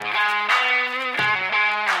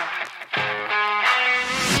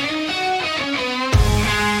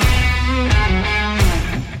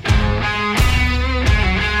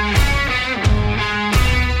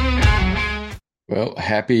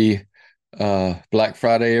Happy Black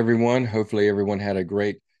Friday, everyone. Hopefully, everyone had a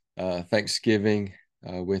great Thanksgiving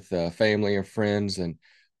with family and friends. And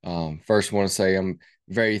first, want to say I'm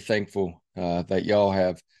very thankful that y'all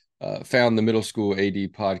have found the Middle School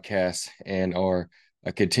AD podcast and are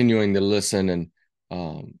continuing to listen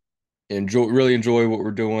and really enjoy what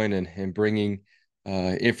we're doing and bringing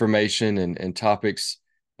information and topics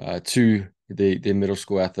to the middle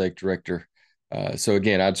school athletic director. So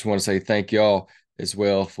again, I just want to say thank y'all as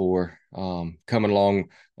well for coming along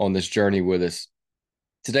on this journey with us.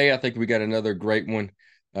 Today, I think we got another great one.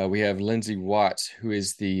 We have Lyndsay Watts, who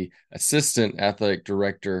is the Assistant Athletic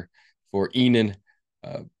Director for Enid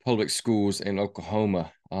Public Schools in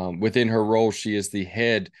Oklahoma. Within her role, she is the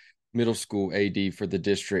head middle school AD for the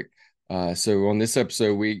district. So on this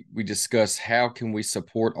episode, we discuss how can we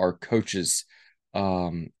support our coaches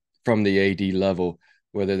from the AD level,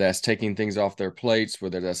 whether that's taking things off their plates,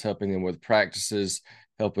 whether that's helping them with practices,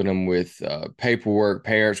 helping them with paperwork,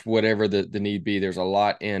 parents, whatever the need be. There's a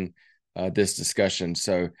lot in this discussion.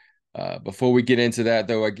 So before we get into that,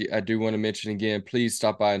 though, I do want to mention again, please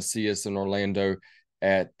stop by and see us in Orlando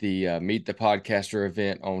at the Meet the Podcaster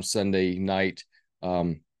event on Sunday night.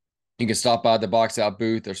 You can stop by the Box Out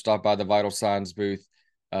booth or stop by the Vital Signs booth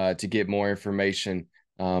to get more information.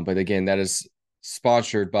 But again, that is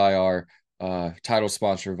sponsored by our title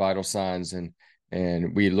sponsor, Vital Signs,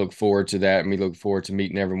 and we look forward to that, and we look forward to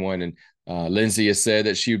meeting everyone. And Lyndsay has said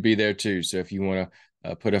that she would be there too. So if you want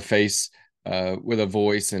to put a face with a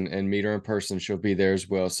voice and meet her in person, she'll be there as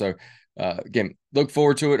well. So again, look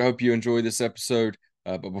forward to it. Hope you enjoy this episode.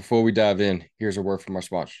 But before we dive in, here's a word from our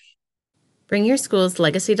sponsors. Bring your school's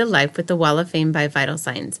legacy to life with the Wall of Fame by Vital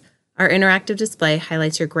Signs. Our interactive display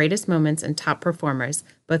highlights your greatest moments and top performers,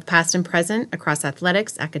 both past and present, across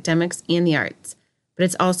athletics, academics, and the arts. But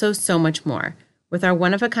it's also so much more. With our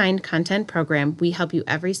one-of-a-kind content program, we help you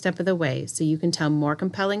every step of the way so you can tell more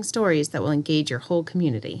compelling stories that will engage your whole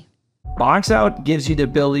community. Box Out gives you the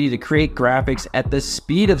ability to create graphics at the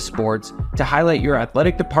speed of sports to highlight your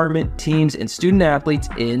athletic department, teams, and student athletes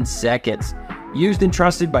in seconds. Used and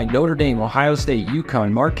trusted by Notre Dame, Ohio State,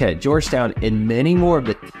 UConn, Marquette, Georgetown, and many more of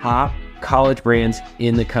the top college brands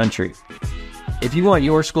in the country. If you want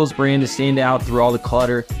your school's brand to stand out through all the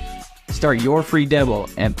clutter, start your free demo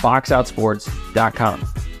at boxoutsports.com.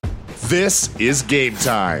 This is Game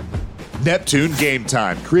Time. Neptune Game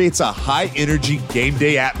Time creates a high-energy game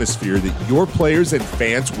day atmosphere that your players and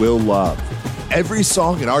fans will love. Every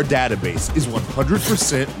song in our database is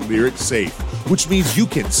 100% lyric safe, which means you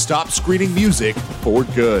can stop screening music for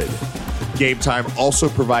good. Game Time also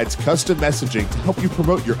provides custom messaging to help you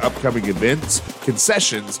promote your upcoming events,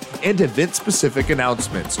 concessions, and event-specific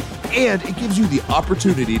announcements. And it gives you the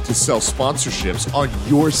opportunity to sell sponsorships on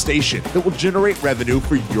your station that will generate revenue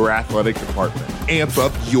for your athletic department. Amp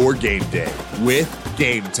up your game day with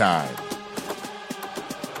Game Time.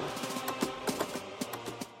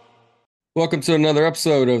 Welcome to another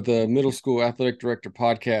episode of the Middle School Athletic Director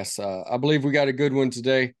Podcast. I believe we got a good one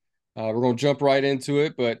today. We're going to jump right into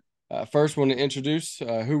it, but first want to introduce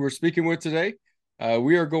who we're speaking with today.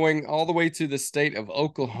 We are going all the way to the state of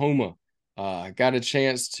Oklahoma. Got a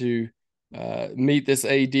chance to meet this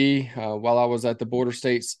AD while I was at the Border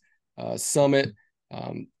States Summit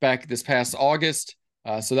back this past August.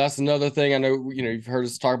 So that's another thing. I know you've heard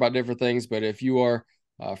us talk about different things, but if you are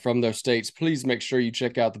from those states, please make sure you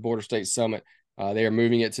check out the Border State Summit. They are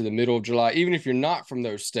moving it to the middle of July. Even if you're not from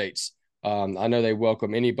those states, I know they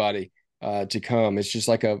welcome anybody to come. It's just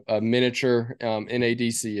like a miniature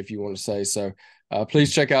NADC, if you want to say. So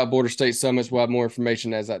please check out Border State Summits. We'll have more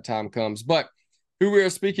information as that time comes. But who we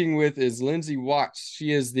are speaking with is Lyndsay Watts.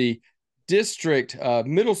 She is the district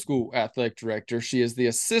middle school athletic director. She is the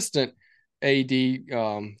assistant AD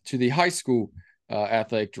to the high school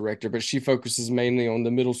athletic director, but she focuses mainly on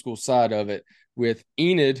the middle school side of it with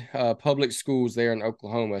Enid Public Schools there in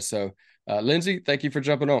Oklahoma. So Lyndsay, thank you for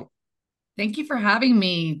jumping on. Thank you for having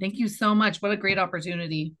me. Thank you so much. What a great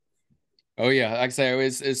opportunity. Oh yeah, like I say,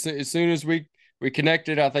 as soon as we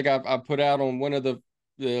connected, I think I put out on one of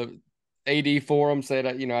the AD forums that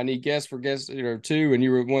I need guests too, and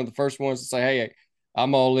you were one of the first ones to say, "Hey,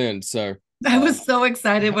 I'm all in." So I was so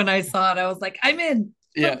excited when I saw it. I was like, "I'm in."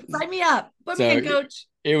 Yeah, sign me up. Put me in, coach.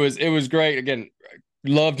 It was great. Again,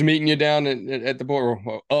 loved meeting you down at the border.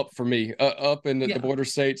 Well, up for me, up in the border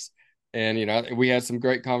states, and we had some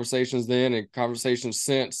great conversations then and conversations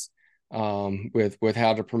since with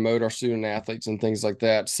how to promote our student athletes and things like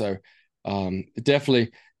that. So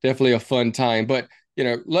definitely a fun time. But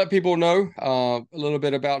let people know a little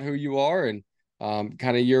bit about who you are and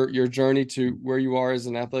kind of your journey to where you are as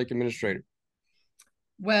an athletic administrator.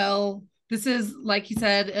 Well, This is, like you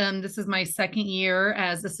said, this is my second year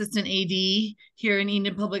as assistant AD here in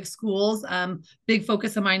Enid Public Schools. Big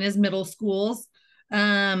focus of mine is middle schools.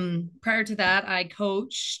 Prior to that, I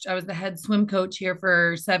was the head swim coach here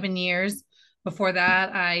for 7 years. Before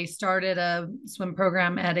that, I started a swim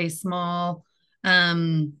program at a small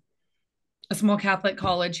Catholic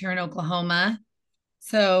college here in Oklahoma.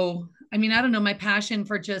 So, I mean, I don't know, my passion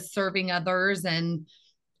for just serving others and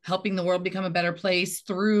helping the world become a better place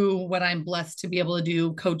through what I'm blessed to be able to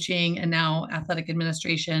do, coaching and now athletic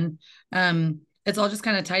administration. It's all just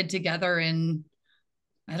kind of tied together, and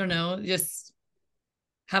I don't know, just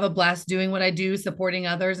have a blast doing what I do, supporting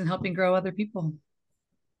others and helping grow other people.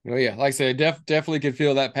 Oh yeah, like I said, definitely could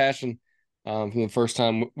feel that passion from the first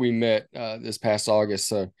time we met this past August.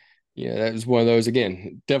 So yeah, that was one of those.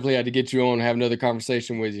 Again, definitely had to get you on and have another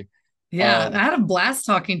conversation with you. Yeah, I had a blast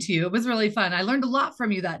talking to you. It was really fun. I learned a lot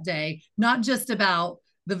from you that day, not just about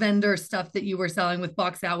the vendor stuff that you were selling with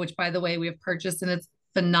Box Out, which, by the way, we have purchased and it's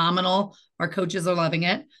phenomenal. Our coaches are loving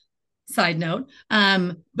it. Side note.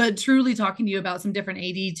 But truly talking to you about some different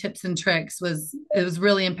AD tips and tricks was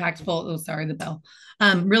really impactful. Oh, sorry, the bell.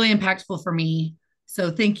 Really impactful for me.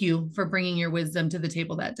 So thank you for bringing your wisdom to the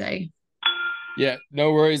table that day. Yeah,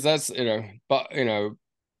 no worries. That's but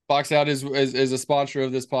Box Out is a sponsor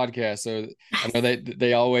of this podcast, so I know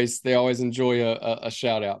they always enjoy a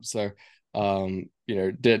shout out. So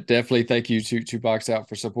definitely thank you to Box Out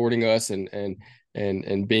for supporting us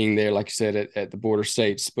and being there, like you said, at the border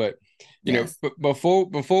states. But Yes.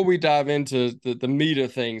 before we dive into the meat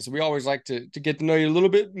of things, we always like to get to know you a little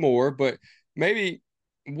bit more. But maybe,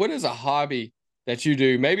 what is a hobby that you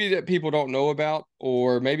do, maybe that people don't know about,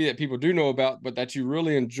 or maybe that people do know about, but that you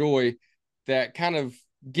really enjoy, that kind of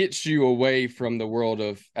gets you away from the world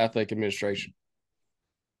of athletic administration?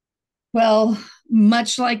 Well,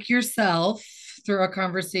 much like yourself, through our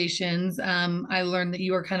conversations, I learned that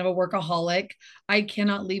you are kind of a workaholic. I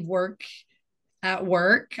cannot leave work at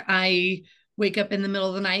work. I wake up in the middle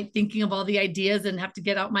of the night thinking of all the ideas and have to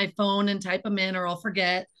get out my phone and type them in or I'll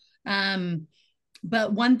forget.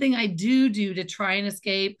 But one thing I do to try and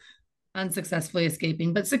escape, unsuccessfully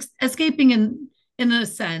escaping, but escaping in a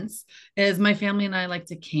sense, is my family and I like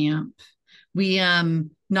to camp. We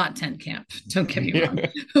not tent camp, don't get me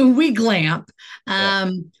wrong. We glamp.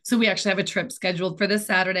 So we actually have a trip scheduled for this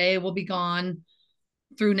Saturday. We'll be gone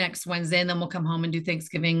through next Wednesday, and then we'll come home and do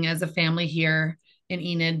Thanksgiving as a family here in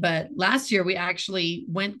Enid. But last year we actually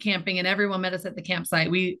went camping and everyone met us at the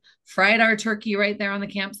campsite. We fried our turkey right there on the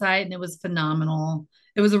campsite and it was phenomenal.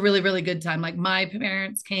 It was a really, really good time. Like, my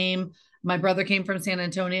parents came, my brother came from San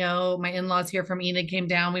Antonio, my in-laws here from Enid came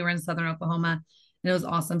down. We were in Southern Oklahoma and it was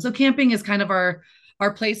awesome. So camping is kind of our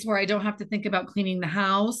place where I don't have to think about cleaning the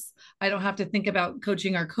house. I don't have to think about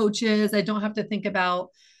coaching our coaches. I don't have to think about,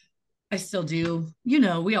 I still do,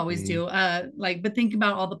 we always do. But think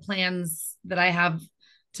about all the plans that I have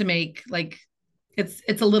to make. Like, it's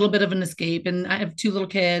a little bit of an escape. And I have two little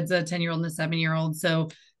kids, a 10-year-old and a 7-year-old. So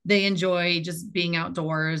they enjoy just being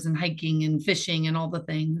outdoors and hiking and fishing and all the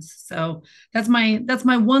things. So that's my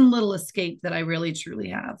one little escape that I really truly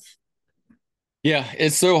have. Yeah,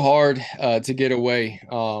 it's so hard to get away.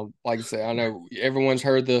 Like I say, I know everyone's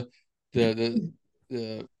heard the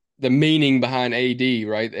meaning behind AD,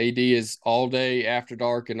 right? AD is all day, after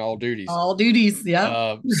dark, and all duties. All duties,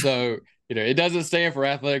 yeah. So it doesn't stand for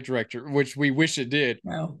athletic director, which we wish it did.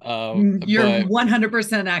 No, you're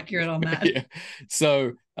 100% accurate on that. Yeah.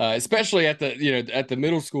 So especially at the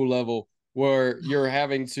middle school level, where you're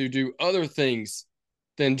having to do other things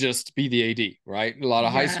than just be the AD, right? A lot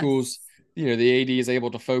of high schools, the AD is able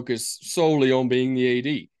to focus solely on being the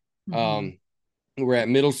AD. We're at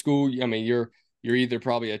middle school. I mean, you're either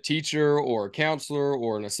probably a teacher or a counselor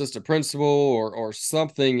or an assistant principal or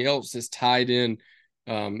something else is tied in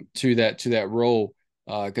to that role.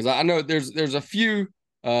 Because I know there's a few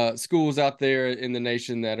schools out there in the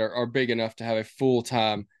nation that are big enough to have a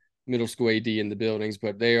full-time middle school AD in the buildings,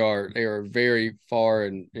 but they are very far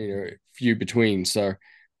and few between. So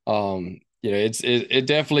it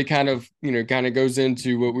definitely kind of goes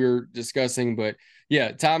into what we were discussing. But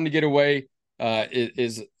yeah, time to get away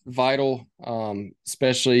is vital,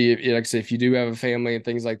 especially like I said, if you do have a family and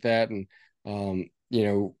things like that. And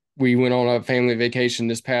we went on a family vacation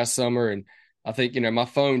this past summer, and I think my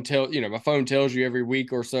phone tells you every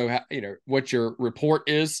week or so what your report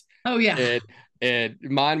is. Oh yeah. And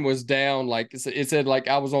mine was down, like it said, like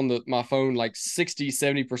I was on my phone like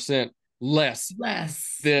 60-70% less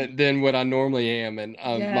than what I normally am. And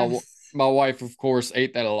my wife, of course,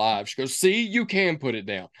 ate that alive. She goes, "See, you can put it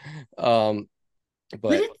down." But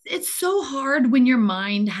But it's so hard when your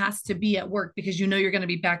mind has to be at work because you know you're going to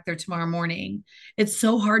be back there tomorrow morning. It's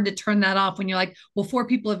so hard to turn that off when you're like, well, 4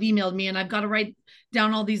 people have emailed me and I've got to write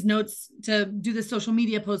down all these notes to do the social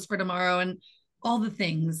media post for tomorrow and all the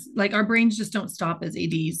things. Like our brains just don't stop as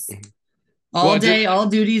ADs all well, day, all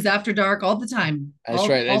duties, after dark, all the time, that's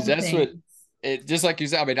right. all the That's what things. it just like you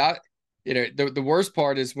said. I mean, the worst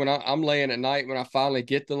part is when I'm laying at night, when I finally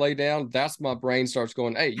get to lay down, that's my brain starts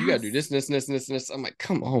going, hey, you got to do Yes. this, this, this, this, this. I'm like,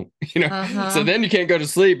 come on, you know. So Uh-huh. then you can't go to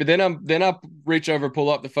sleep. But then I reach over, pull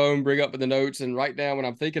up the phone, bring up the notes, and write down what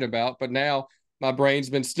I'm thinking about. But now my brain's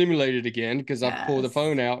been stimulated again because I've pulled the Yes.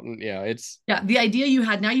 phone out, and yeah, it's Yeah. The idea you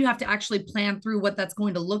had, now you have to actually plan through what that's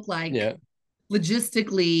going to look like yeah.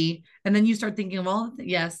 logistically, and then you start thinking of all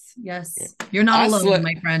yes, Yeah. yes, you're not I alone, slept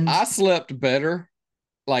my friend. I slept better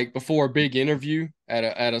like before a big interview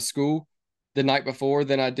at a school the night before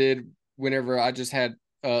than I did whenever I just had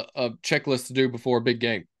a checklist to do before a big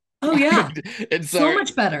game. Oh yeah, And so so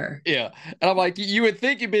much better. yeah, and I'm like, you would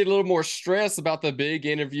think you'd be a little more stressed about the big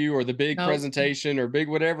interview or the big No, presentation or big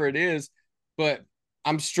whatever it is, but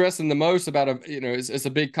I'm stressing the most about it's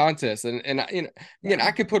a big contest, and again, yeah,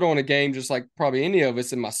 I could put on a game just like probably any of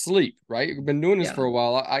us in my sleep, right? We've been doing this yeah. for a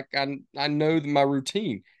while. I know my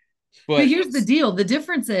routine, But but here's the deal, the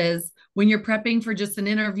difference is when you're prepping for just an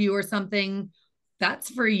interview or something, that's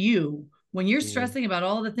for you. When you're mm, stressing about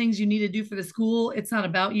all the things you need to do for the school, it's not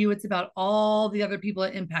about you, it's about all the other people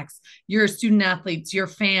it impacts, your student athletes, your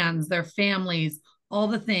fans, their families, all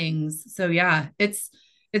the things. So yeah, it's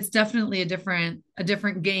definitely a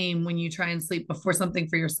different game when you try and sleep before something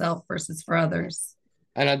for yourself versus for others.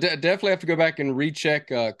 and I definitely have to go back and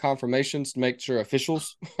recheck confirmations to make sure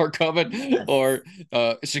officials are covered Yes. or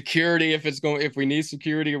security if we need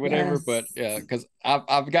security or whatever. But Yes. yeah, because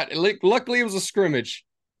I've got luckily it was a scrimmage,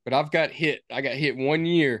 but I've got hit. I got hit 1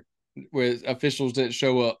 year with officials didn't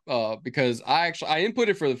show up because I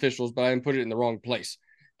inputted for the officials, but I input it in the wrong place.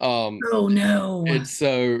 Um, Oh no. and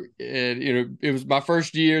so it was my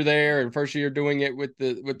first year there and first year doing it with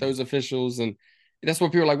those officials, and that's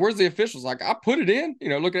what people are like, where's the officials? Like, I put it in,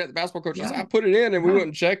 looking at the basketball coach, I said, Yeah. I put it in, and we Yeah. went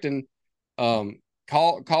and checked and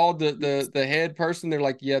called the head person. They're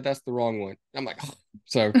like, yeah, that's the wrong one. I'm like, oh.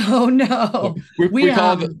 So Oh no. We we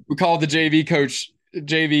called the JV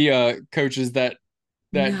coaches that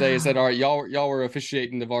day and said, no. all right, y'all were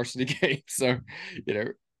officiating the varsity game. So you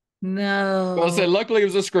know well, I said, No. luckily it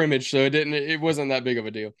was a scrimmage, so it wasn't that big of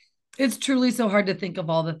a deal. It's truly so hard to think of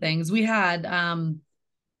all the things. We had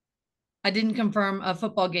I didn't confirm a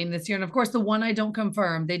football game this year. And of course, the one I don't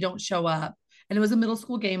confirm, they don't show up. And it was a middle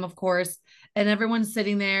school game, of course. And everyone's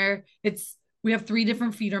sitting there. We have 3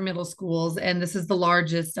 different feeder middle schools, and this is the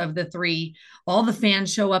largest of the 3. All the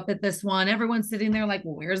fans show up at this one. Everyone's sitting there like,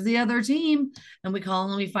 well, where's the other team? And we call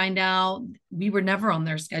and we find out we were never on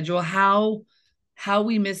their schedule. How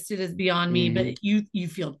we missed it is beyond me, Mm-hmm. but you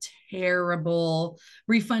feel terrible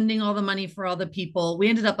refunding all the money for all the people. We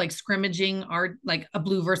ended up like scrimmaging our like a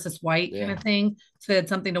blue versus white kind Yeah. of thing. So they had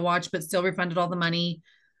something to watch, but still refunded all the money.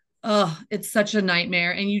 Oh, it's such a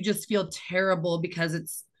nightmare. And you just feel terrible because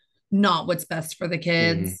it's not what's best for the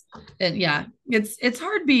Mm-hmm. kids. And yeah, it's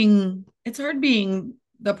hard being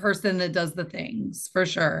the person that does the things for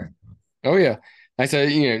sure. Oh yeah. I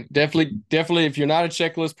say, definitely if you're not a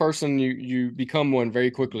checklist person, you become one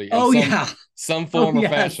very quickly in Oh yeah. some Oh form or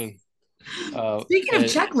yes. fashion. Speaking of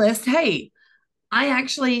And, checklist, hey, I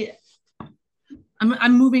actually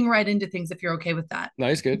I'm moving right into things if you're okay with that no,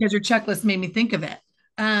 it's good. because your checklist made me think of it.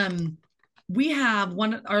 Um, we have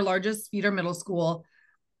our largest feeder middle school.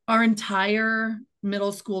 Our entire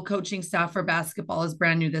middle school coaching staff for basketball is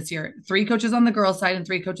brand new this year. 3 coaches on the girls' side and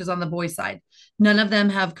 3 coaches on the boys' side. None of them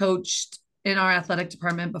have coached in our athletic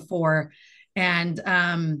department before, and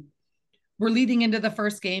we're leading into the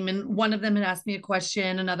first game, and one of them had asked me a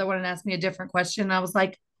question, another one had asked me a different question. And I was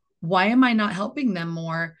like, why am I not helping them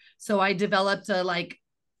more? So I developed a like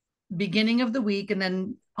beginning of the week and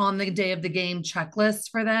then on the day of the game checklist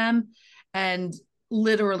for them. And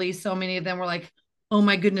literally so many of them were like, oh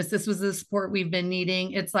my goodness, this was the support we've been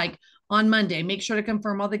needing. It's like on Monday, make sure to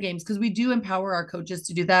confirm all the games because we do empower our coaches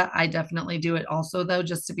to do that. I definitely do it also though,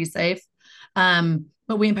 just to be safe.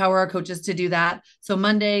 But we empower our coaches to do that. So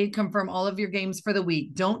Monday, confirm all of your games for the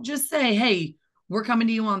week. Don't just say, hey, we're coming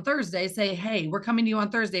to you on Thursday. Say, hey, we're coming to you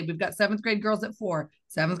on Thursday. We've got 7th grade girls at 4,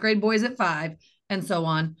 7th grade boys at 5, and so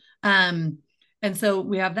on. And so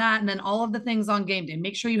we have that. And then all of the things on game day.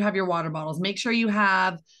 Make sure you have your water bottles. Make sure you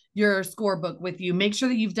have your scorebook with you. Make sure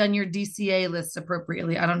that you've done your DCA list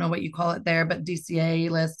appropriately. I don't know what you call it there, but DCA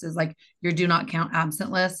list is like your do not count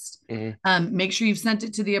absent list. Make sure you've sent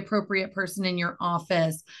it to the appropriate person in your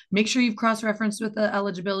office. Make sure you've cross-referenced with the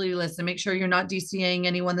eligibility list and make sure you're not DCAing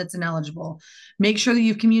anyone that's ineligible. Make sure that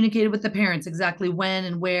you've communicated with the parents exactly when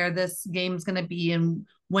and where this game's going to be and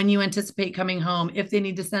when you anticipate coming home, if they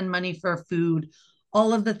need to send money for food,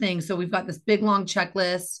 all of the things. So we've got this big long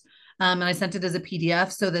checklist. And I sent it as a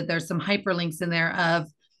PDF so that there's some hyperlinks in there of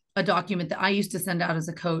a document that I used to send out as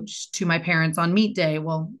a coach to my parents on meet day.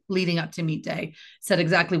 Well, leading up to meet day, said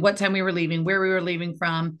exactly what time we were leaving, where we were leaving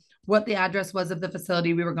from, what the address was of the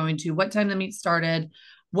facility we were going to, what time the meet started,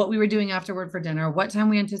 what we were doing afterward for dinner, what time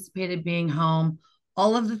we anticipated being home,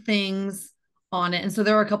 all of the things on it. And so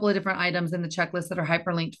there are a couple of different items in the checklist that are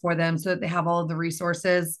hyperlinked for them so that they have all of the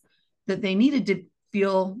resources that they needed to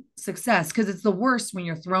feel success, because it's the worst when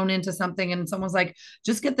you're thrown into something and someone's like,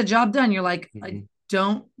 just get the job done. You're like, I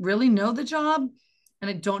don't really know the job and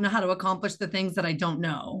I don't know how to accomplish the things that I don't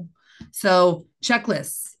know. So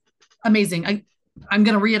checklists, amazing. I'm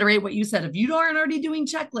going to reiterate what you said. If you aren't already doing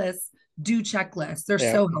checklists, do checklists. They're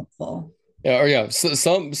so helpful. Yeah, so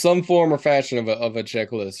some form or fashion of a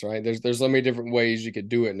checklist, right? There's so many different ways you could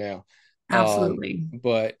do it now. Absolutely.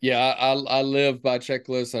 But yeah, I live by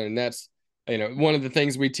checklists, and that's, one of the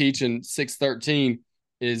things we teach in 613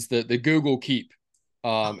 is the Google Keep.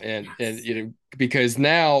 And because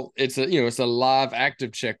now it's a live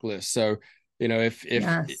active checklist. So,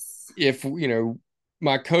 if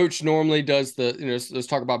my coach normally does let's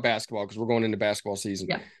talk about basketball because we're going into basketball season.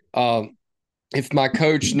 Yeah. If my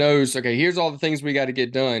coach knows, okay, here's all the things we got to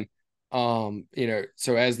get done.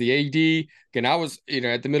 So as the AD, again, I was,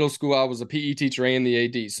 at the middle school, I was a PE teacher and the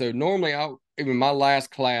AD. So normally even my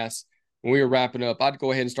last class, when we were wrapping up, I'd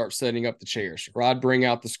go ahead and start setting up the chairs, or I'd bring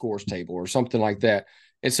out the scores table or something like that.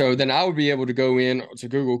 And so then I would be able to go in to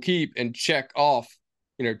Google Keep and check off,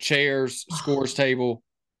 chairs, scores table,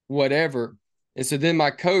 whatever. And so then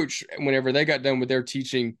my coach, whenever they got done with their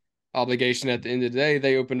teaching obligation at the end of the day,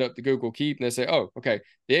 they opened up the Google Keep and they say, oh, okay,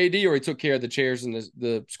 the AD already took care of the chairs and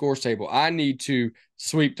the scores table. I need to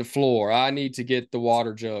sweep the floor. I need to get the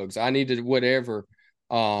water jugs. I need to whatever.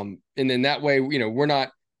 And then that way, we're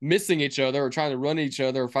not missing each other or trying to run each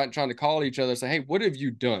other or trying to call each other and say, hey, what have you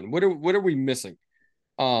done? What are we missing?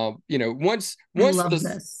 Once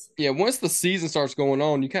the season starts going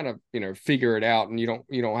on, you kind of, figure it out and you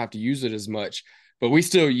don't have to use it as much, but we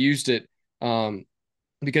still used it.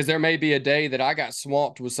 Because there may be a day that I got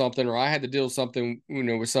swamped with something, or I had to deal with something,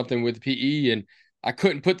 with something with PE, and I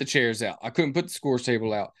couldn't put the chairs out. I couldn't put the scores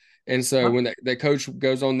table out. And so when that coach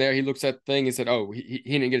goes on there, he looks at the thing and said, oh, he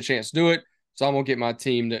didn't get a chance to do it. So I'm going to get my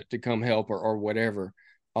team to come help or whatever.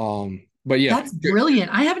 But yeah, that's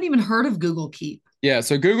brilliant. I haven't even heard of Google Keep. Yeah.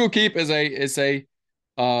 So Google Keep is a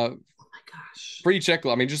oh my gosh, free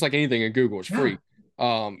checklist. I mean, just like anything in Google, it's free.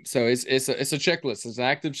 So it's a checklist. It's an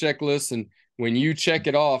active checklist. And when you check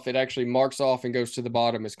it off, it actually marks off and goes to the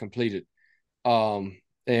bottom as completed. And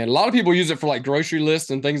a lot of people use it for like grocery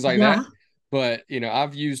lists and things like that. But,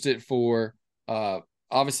 I've used it for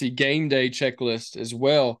obviously game day checklist as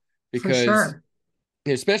well, because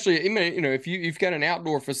especially, if you've got an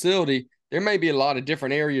outdoor facility, there may be a lot of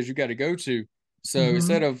different areas you got to go to. So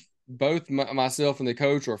instead of both myself and the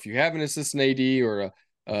coach, or if you have an assistant AD or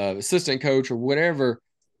a assistant coach or whatever,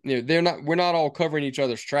 we're not all covering each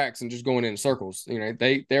other's tracks and just going in circles.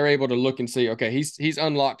 They're able to look and see, okay, he's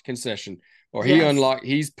unlocked concession, or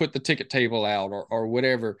he's put the ticket table out or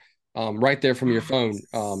whatever, right there from your phone.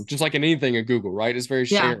 Just like in anything in Google, right? It's very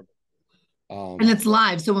shared. And it's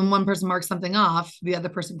live. So when one person marks something off, the other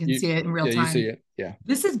person can see it in real time. You see it. Yeah.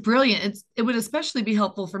 This is brilliant. It would especially be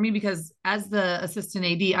helpful for me because as the assistant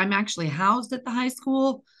AD, I'm actually housed at the high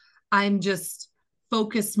school. I'm just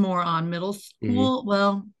focused more on middle school.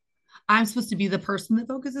 Well, I'm supposed to be the person that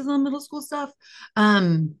focuses on middle school stuff.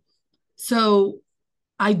 So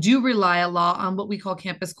I do rely a lot on what we call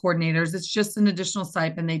campus coordinators. It's just an additional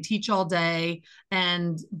stipend. They teach all day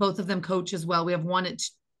and both of them coach as well. We have one at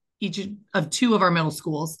each of two of our middle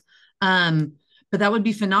schools. But that would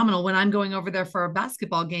be phenomenal when I'm going over there for a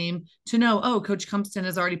basketball game to know, oh, Coach Cumpston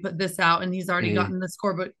has already put this out and he's already gotten the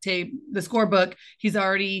scorebook. He's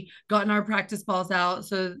already gotten our practice balls out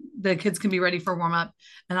so the kids can be ready for warm up.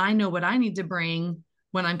 And I know what I need to bring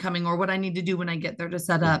when I'm coming or what I need to do when I get there to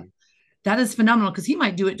set up. That is phenomenal because he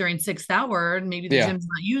might do it during 6th hour and maybe the gym's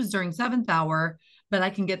not used during 7th hour, but I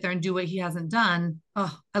can get there and do what he hasn't done.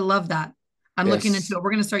 Oh, I love that. I'm looking into it.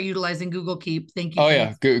 We're going to start utilizing Google Keep. Thank you. Oh,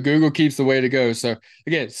 yeah. Google Keep's the way to go. So,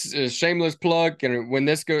 again, shameless plug. And when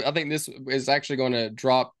this goes, I think this is actually going to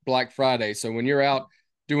drop Black Friday. So, when you're out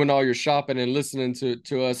doing all your shopping and listening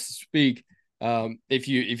to us speak, if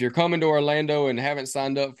you're coming to Orlando and haven't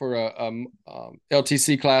signed up for a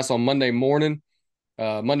LTC class on Monday morning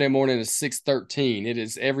is 6:13. It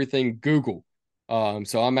is everything Google.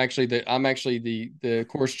 So I'm actually the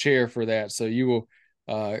course chair for that. So you will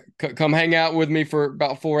come hang out with me for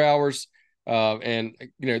about 4 hours. And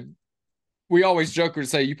we always joke and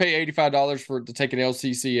say you pay $85 to take an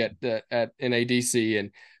LCC at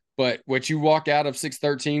NADC, but what you walk out of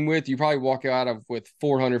 613 with, you probably walk out of with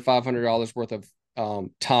 $400-$500 worth of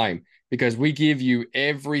time, because we give you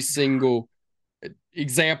every single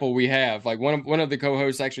example we have. Like one of the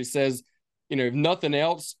co-hosts actually says, if nothing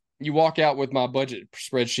else, you walk out with my budget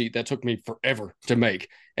spreadsheet that took me forever to make,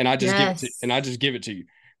 and I just give it to you.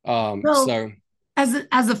 So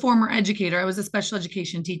as a former educator, I was a special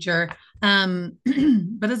education teacher.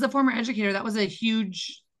 But as a former educator, that was a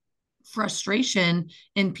huge frustration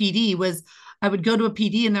in PD. Was I would go to a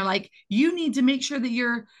PD and they're like, you need to make sure that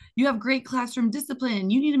you have great classroom discipline.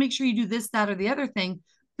 You need to make sure you do this, that, or the other thing,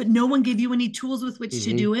 but no one gave you any tools with which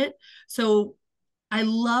to do it. So I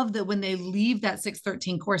love that when they leave that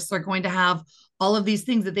 613 course, they're going to have all of these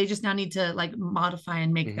things that they just now need to like modify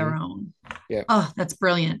and make their own. Yeah. Oh, that's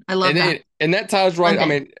brilliant. I love that. And that ties right.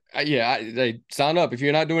 Monday. I mean, they sign up. If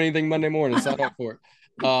you're not doing anything Monday morning, sign up for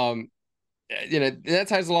it. That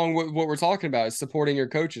ties along with what we're talking about, is supporting your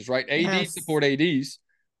coaches, right? ADs support ADs.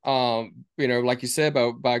 Like you said,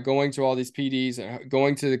 by going to all these PDs and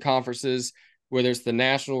going to the conferences, whether it's the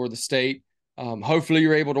national or the state. Hopefully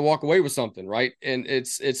you're able to walk away with something, right? And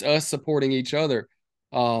it's us supporting each other.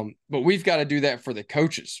 But we've got to do that for the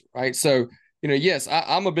coaches, right? So, yes,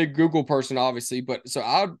 I'm a big Google person, obviously, but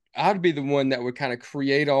so I'd be the one that would kind of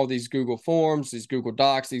create all these Google forms, these Google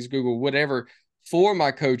Docs, these Google whatever for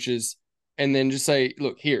my coaches, and then just say,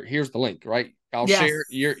 look, here's the link, right? I'll share.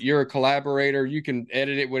 You're a collaborator. You can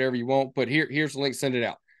edit it, whatever you want, but here's the link, send it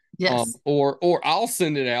out. Yes. Or I'll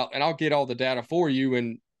send it out and I'll get all the data for you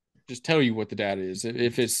and just tell you what the data is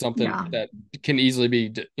if it's something that can easily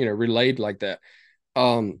be relayed like that.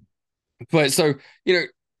 But so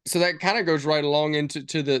that kind of goes right along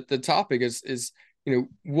into the topic is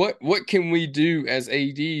what can we do as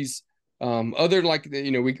ADs, other like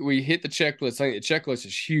we hit the checklist. I think the checklist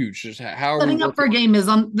is huge. Just how setting up for a game is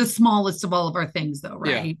on the smallest of all of our things, though,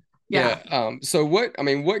 right? Yeah. So what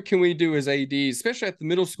can we do as ADs, especially at the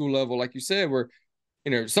middle school level, like you said, where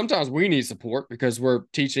sometimes we need support because we're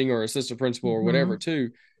teaching or assistant principal or whatever too.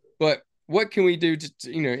 But what can we do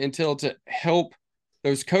to help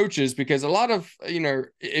those coaches? Because a lot of,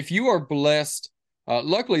 if you are blessed,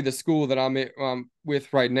 luckily the school that I'm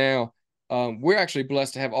with right now, we're actually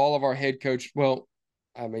blessed to have all of our head coach. Well,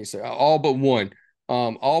 I mean, so all but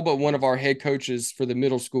one of our head coaches for the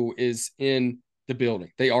middle school is in the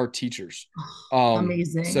building. They are teachers.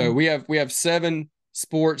 Amazing. So we have 7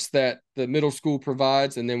 sports that the middle school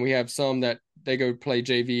provides, and then we have some that they go play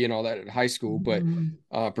JV and all that at high school, but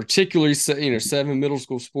particularly 7 middle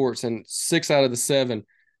school sports, and 6 out of the 7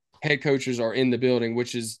 head coaches are in the building,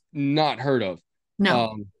 which is not heard of.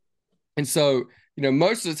 No. And so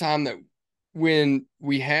most of the time that when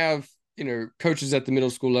we have coaches at the middle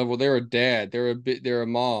school level, they're a dad, they're a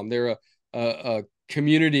mom, they're a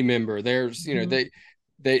community member, there's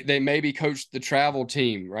they maybe coach the travel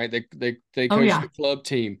team, right? They coach the club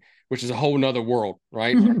team, which is a whole nother world,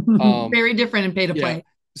 right? Very different in pay to play.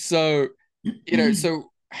 So,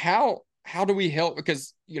 so how do we help?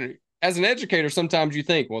 Because, as an educator, sometimes you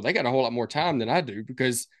think, well, they got a whole lot more time than I do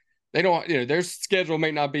because they don't, their schedule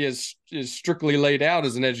may not be as strictly laid out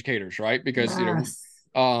as an educator's, right? Because,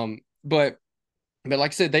 but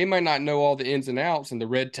like I said, they might not know all the ins and outs and the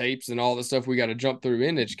red tapes and all the stuff we got to jump through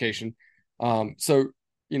in education. So,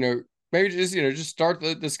 maybe just start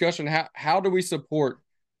the discussion. How do we support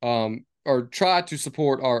or try to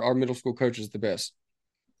support our middle school coaches the best?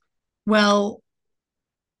 Well,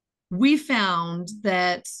 we found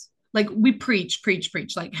that like we preach,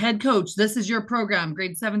 like head coach, this is your program,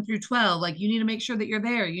 grade 7 through 12. Like you need to make sure that you're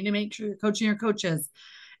there. You need to make sure you're coaching your coaches.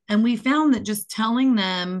 And we found that just telling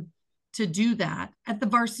them to do that at the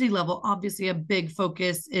varsity level, obviously a big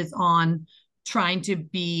focus is on trying to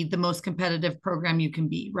be the most competitive program you can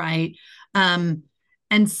be, right?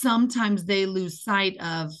 And sometimes they lose sight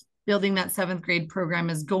of building that 7th grade program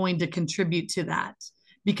is going to contribute to that,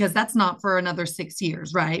 because that's not for another 6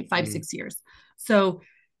 years, right? 5-6 years. So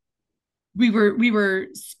we were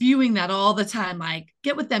spewing that all the time, like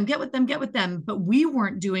get with them, but we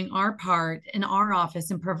weren't doing our part in our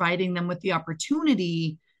office and providing them with the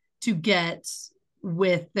opportunity to get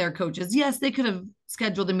with their coaches. Yes, they could have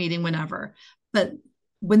scheduled a meeting whenever, but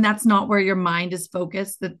when that's not where your mind is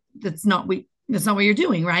focused, that's not That's not what you're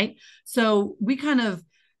doing, right? So we kind of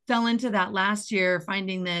fell into that last year,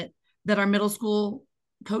 finding that our middle school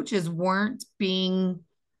coaches weren't being,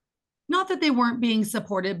 not that they weren't being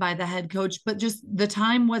supported by the head coach, but just the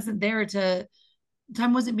time wasn't there to,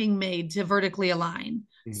 time wasn't being made to vertically align.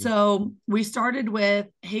 Mm-hmm. So we started with,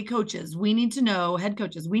 hey, coaches, we need to know, head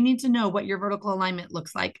coaches, we need to know what your vertical alignment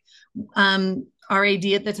looks like. Our AD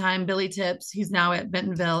at the time, Billy Tips, he's now at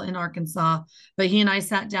Bentonville in Arkansas, but he and I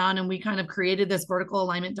sat down and we kind of created this vertical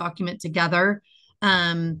alignment document together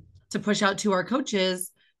to push out to our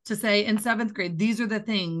coaches to say, in 7th grade, these are the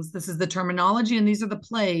things, this is the terminology, and these are the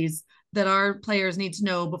plays that our players need to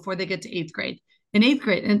know before they get to 8th grade. In 8th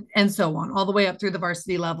grade, and so on, all the way up through the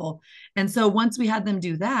varsity level. And so once we had them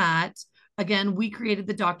do that, again, we created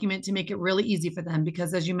the document to make it really easy for them,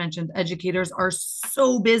 because as you mentioned, educators are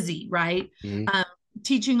so busy, right? Mm-hmm.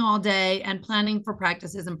 Teaching all day and planning for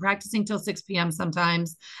practices and practicing till 6 p.m.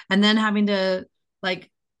 sometimes, and then having to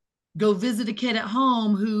like go visit a kid at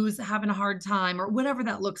home who's having a hard time, or whatever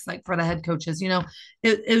that looks like for the head coaches. You know,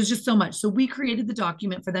 it was just so much. So we created the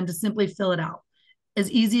document for them to simply fill it out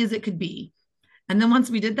as easy as it could be. And then once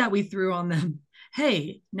we did that, we threw on them,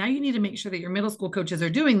 hey, now you need to make sure that your middle school coaches are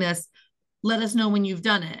doing this. Let us know when you've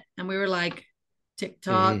done it. And we were like,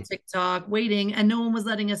 TikTok, waiting. And no one was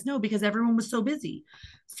letting us know because everyone was so busy.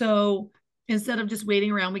 So instead of just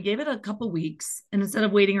waiting around, we gave it a couple weeks. And instead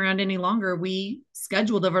of waiting around any longer, we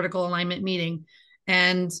scheduled a vertical alignment meeting.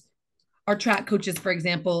 And our track coaches, for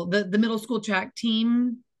example, the middle school track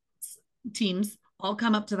teams all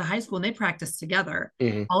come up to the high school and they practice together,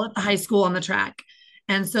 all at the high school on the track.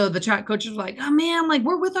 And so the track coaches were like, oh man, like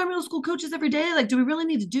we're with our middle school coaches every day. Like, do we really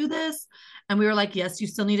need to do this? And we were like, yes, you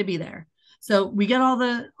still need to be there. So we get all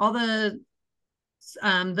the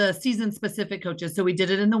season specific coaches. So we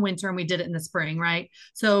did it in the winter and we did it in the spring, right?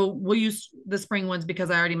 So we'll use the spring ones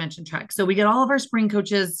because I already mentioned track. So we get all of our spring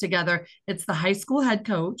coaches together. It's the high school head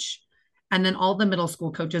coach, and then all the middle school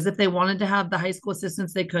coaches. If they wanted to have the high school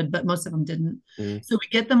assistants, they could, but most of them didn't. So we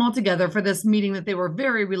get them all together for this meeting that they were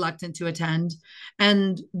very reluctant to attend.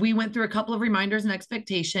 And we went through a couple of reminders and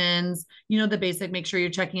expectations, you know, the basic, make sure you're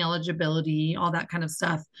checking eligibility, all that kind of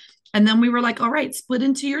stuff. And then we were like, all right, split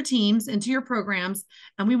into your teams, into your programs.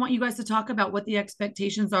 And we want you guys to talk about what the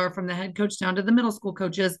expectations are from the head coach down to the middle school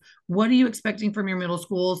coaches. What are you expecting from your middle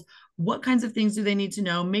schools? What kinds of things do they need to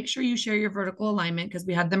know? Make sure you share your vertical alignment, because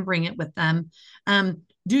we had them bring it with them.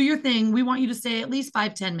 Do your thing. We want you to stay at least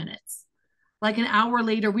 5-10 minutes. Like an hour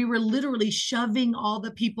later, we were literally shoving all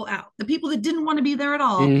the people out. The people that didn't want to be there at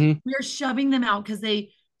all, we are shoving them out because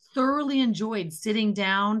they thoroughly enjoyed sitting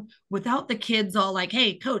down without the kids all like,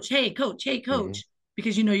 hey, coach, hey, coach, hey, coach,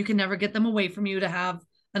 because, you know, you can never get them away from you to have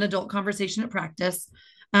an adult conversation at practice.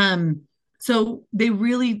 So they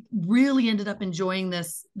really, really ended up enjoying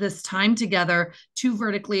this time together to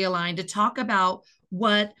vertically align, to talk about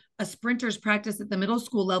what a sprinter's practice at the middle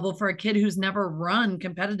school level for a kid who's never run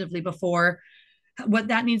competitively before, what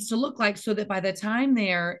that needs to look like, so that by the time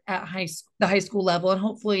they're at the high school level and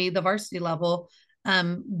hopefully the varsity level,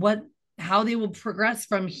 how they will progress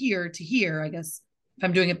from here to here, I guess, if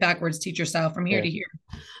I'm doing it backwards, teacher style, from here to here.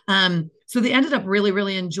 So they ended up really,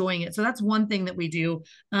 really enjoying it. So that's one thing that we do.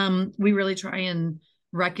 We really try and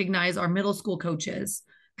recognize our middle school coaches,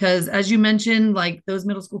 because as you mentioned, like those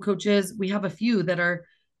middle school coaches, we have a few that are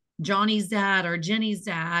Johnny's dad or Jenny's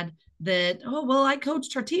dad that, oh, well, I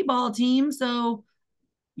coached our T-ball team, so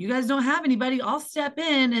you guys don't have anybody, I'll step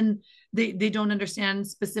in. And they don't understand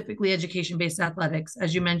specifically education-based athletics.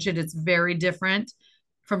 As you mentioned, it's very different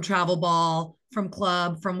from travel ball, from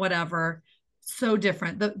club, from whatever. So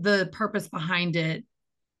different. The purpose behind it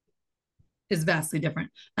is vastly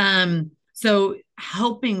different. So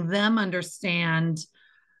helping them understand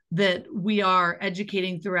that we are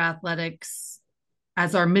educating through athletics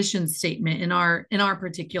as our mission statement in our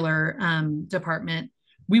particular department.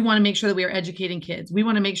 We want to make sure that we are educating kids. We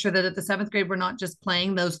want to make sure that at the 7th grade, we're not just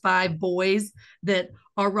playing those 5 boys that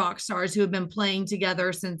are rock stars who have been playing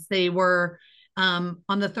together since they were on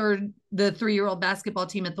the 3-year-old basketball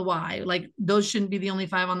team at the Y. Like, those shouldn't be the only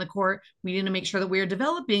 5 on the court. We need to make sure that we are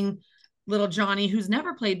developing little Johnny, who's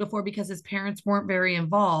never played before because his parents weren't very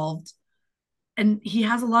involved. And he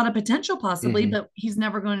has a lot of potential possibly, but he's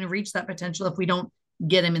never going to reach that potential if we don't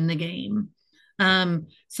get him in the game.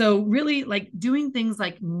 So really, like, doing things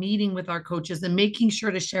like meeting with our coaches and making sure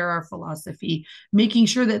to share our philosophy, making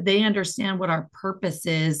sure that they understand what our purpose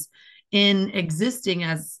is in existing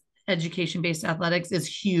as education-based athletics is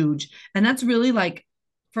huge. And that's really, like,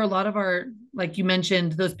 for a lot of our, like you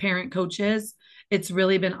mentioned, those parent coaches, it's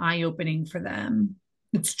really been eye-opening for them.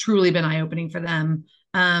 It's truly been eye-opening for them.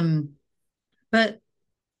 But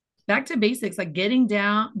back to basics, like getting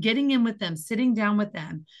in with them, sitting down with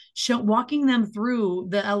them, walking them through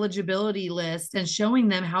the eligibility list and showing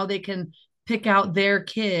them how they can pick out their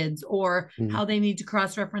kids or how they need to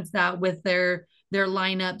cross-reference that with their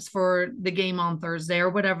lineups for the game on Thursday or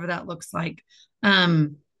whatever that looks like. I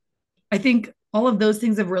think all of those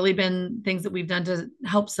things have really been things that we've done to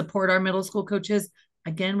help support our middle school coaches.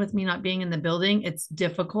 Again, with me not being in the building, it's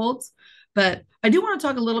difficult, but I do want to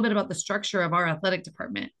talk a little bit about the structure of our athletic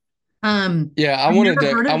department. Yeah, I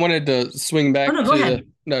wanted to swing back go ahead.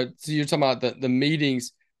 So you're talking about the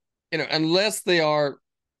meetings, unless they are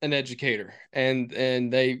an educator and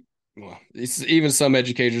they, well, even some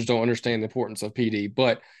educators don't understand the importance of PD,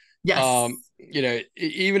 but yes,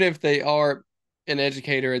 even if they are an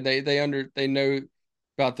educator and they know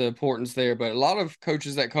about the importance there, but a lot of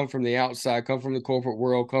coaches that come from the outside, come from the corporate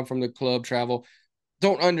world, come from the club travel,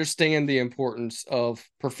 don't understand the importance of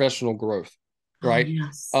professional growth, right? Oh,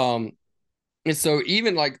 yes. And so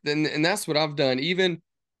even and that's what I've done, even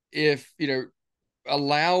if,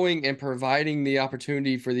 allowing and providing the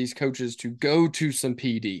opportunity for these coaches to go to some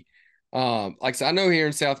PD. So I know here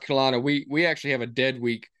in South Carolina, we actually have a dead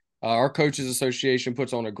week. Our coaches association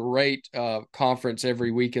puts on a great conference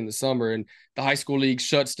every week in the summer, and the high school league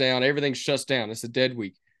shuts down. Everything shuts down. It's a dead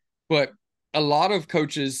week. But a lot of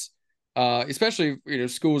coaches, especially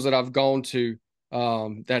schools that I've gone to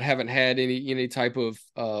that haven't had any type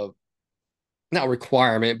of not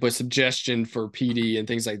requirement but suggestion for PD and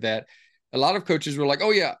things like that. A lot of coaches were like,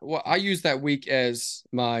 "Oh yeah, well I use that week as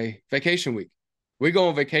my vacation week. We go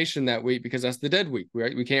on vacation that week because that's the dead week.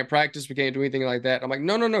 Right? We can't practice. We can't do anything like that." I'm like,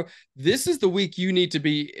 no. This is the week you need to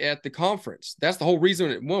be at the conference. That's the whole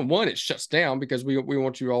reason. One, it shuts down because we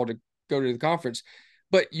want you all to go to the conference,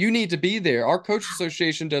 but you need to be there. Our coach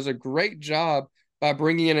association does a great job by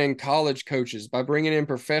bringing in college coaches, by bringing in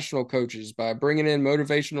professional coaches, by bringing in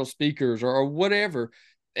motivational speakers or whatever.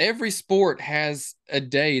 Every sport has a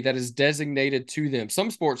day that is designated to them.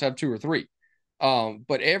 Some sports have 2 or 3.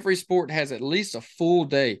 But every sport has at least a full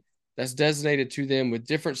day that's designated to them with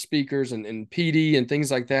different speakers and PD and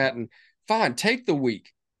things like that. And fine, take the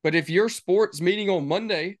week. But if your sport's meeting on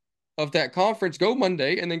Monday of that conference, go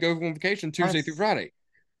Monday and then go on vacation Tuesday through Friday.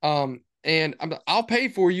 And I'll pay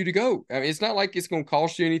for you to go. I mean, it's not like it's going to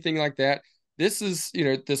cost you anything like that. This is,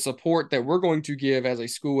 the support that we're going to give as a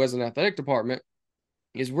school, as an athletic department,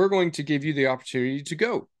 is we're going to give you the opportunity to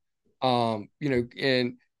go.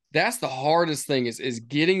 And that's the hardest thing is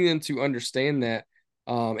getting them to understand that.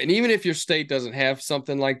 And even if your state doesn't have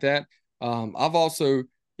something like that, I've also,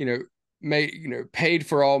 paid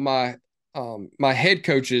for all my my head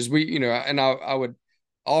coaches. I would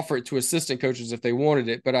offer it to assistant coaches if they wanted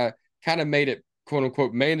it, but I kind of made it quote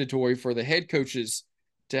unquote mandatory for the head coaches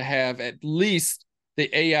to have at least the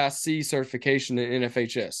AIC certification in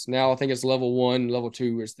NFHS. Now I think it's level 1, level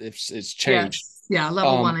 2 it's changed. Yes. Yeah,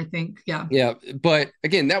 level 1, I think. Yeah. Yeah, but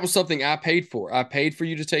again, that was something I paid for. I paid for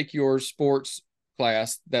you to take your sports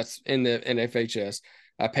class that's in the NFHS.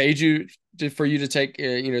 I paid for you to take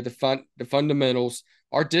the fundamentals.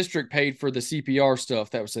 Our district paid for the CPR stuff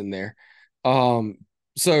that was in there.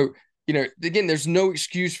 So again, there's no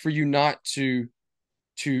excuse for you not to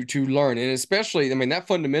learn. And especially, I mean, that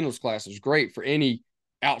fundamentals class is great for any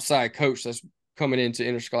outside coach that's coming into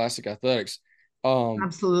interscholastic athletics.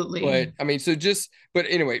 Absolutely. But I mean, but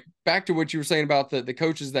anyway, back to what you were saying about the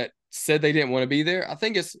coaches that said they didn't want to be there. I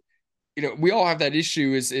think it's, we all have that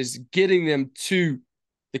issue is getting them to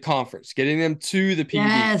the conference, getting them to the PD,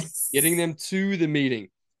 yes, getting them to the meeting.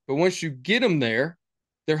 But once you get them there,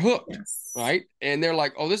 they're hooked, yes, right? And they're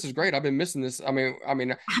like, "Oh, this is great. I've been missing this." I mean,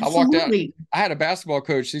 absolutely. I walked out. I had a basketball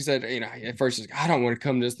coach. He said, at first he's like, "I don't want to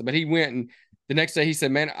come to this," but he went, and the next day he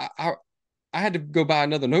said, "Man, I had to go buy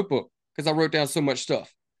another notebook because I wrote down so much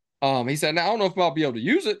stuff." He said, "Now I don't know if I'll be able to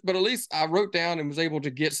use it, but at least I wrote down and was able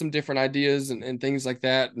to get some different ideas and things like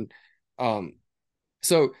that." And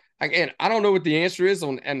so again, I don't know what the answer is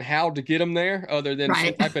on and how to get them there, other than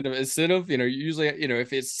some type of incentive. Usually,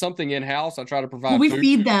 if it's something in house, I try to provide. We food.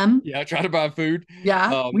 Feed them. Yeah, I try to buy food.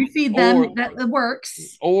 Yeah, we feed them. That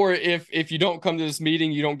works. Or if you don't come to this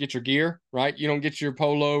meeting, you don't get your gear, right? You don't get your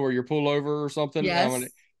polo or your pullover or something. Yes.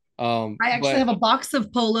 I actually have a box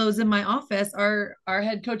of polos in my office. Our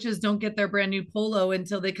head coaches don't get their brand new polo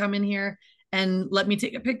until they come in here and let me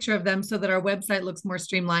take a picture of them so that our website looks more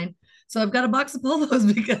streamlined. So I've got a box of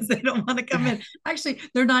polos because they don't want to come in. Actually,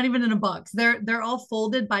 they're not even in a box. They're all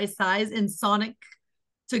folded by size in Sonic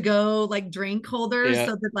to go like drink holders. Yeah.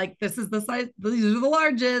 So that this is the size, these are the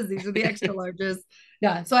larges, these are the extra larges.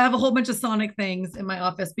 Yeah. So I have a whole bunch of Sonic things in my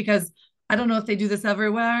office because I don't know if they do this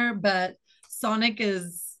everywhere, but Sonic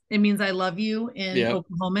is It means I love you in Yeah.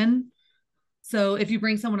 Oklahoman. So if you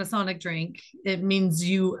bring someone a Sonic drink, it means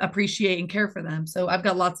you appreciate and care for them. So I've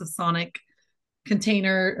got lots of Sonic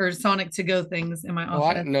container or Sonic to go things in my Oh,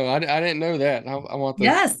 I office. didn't know. I didn't know that. I want those.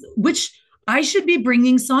 Yes, which I should be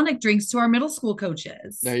bringing Sonic drinks to our middle school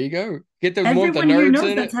coaches. There you go. Get the one with the Everyone here nerds knows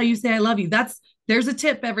in that's it. how you say I love you. There's a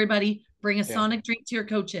tip, everybody. Bring a Yeah. Sonic drink to your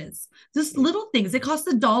coaches. Just little things. It costs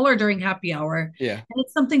 $1 during happy hour. Yeah. And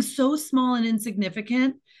it's something so small and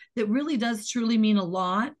insignificant that really does truly mean a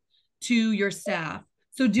lot to your staff.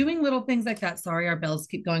 So doing little things like that. Sorry, our bells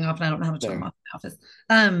keep going off and I don't know how to turn them off in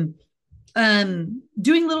the office.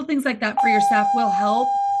 Doing little things like that for your staff will help.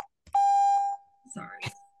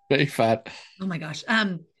 Sorry. Very fine. Oh my gosh.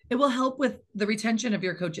 It will help with the retention of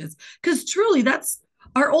your coaches because truly that's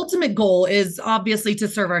our ultimate goal is obviously to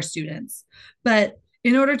serve our students. But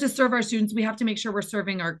in order to serve our students, we have to make sure we're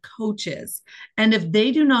serving our coaches. And if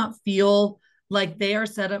they do not feel like they are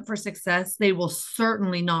set up for success, they will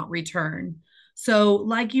certainly not return. So,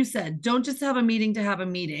 like you said, don't just have a meeting to have a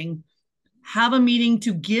meeting. Have a meeting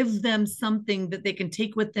to give them something that they can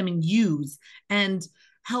take with them and use and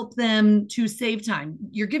help them to save time.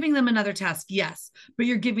 You're giving them another task, yes, but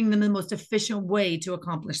you're giving them the most efficient way to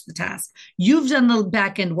accomplish the task. You've done the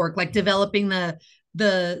back end work, like developing the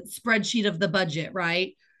spreadsheet of the budget,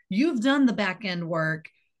 right? You've done the back end work,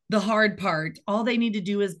 the hard part. All they need to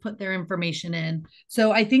do is put their information in.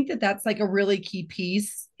 So I think that that's like a really key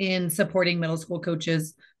piece in supporting middle school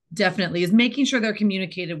coaches. Definitely is making sure they're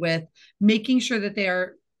communicated with, making sure that they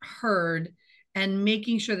are heard, and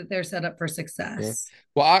making sure that they're set up for success. Yeah.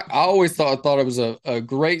 Well, I always thought it was a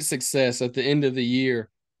great success at the end of the year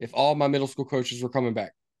if all my middle school coaches were coming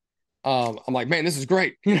back. I'm like, man, this is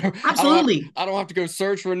great. Absolutely. I don't have to go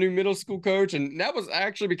search for a new middle school coach. And that was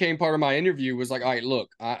actually became part of my interview was like, all right, look,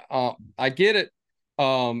 I get it.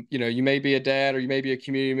 You may be a dad or you may be a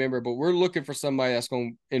community member, but we're looking for somebody that's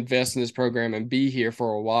going to invest in this program and be here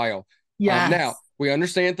for a while. Yes. Now we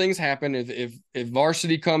understand things happen. If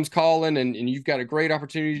varsity comes calling and you've got a great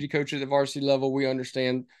opportunity to coach at the varsity level, we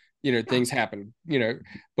understand, things happen,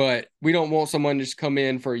 but we don't want someone to just come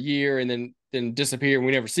in for a year and then disappear and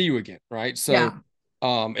we never see you again. Right. So,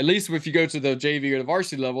 at least if you go to the JV or the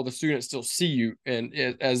varsity level, the students still see you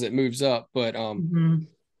as it moves up. But,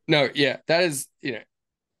 no, yeah, that is,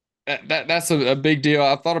 that's a big deal.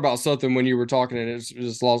 I thought about something when you were talking and it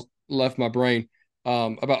just left my brain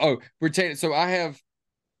about retain. So I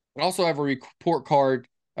also have a report card,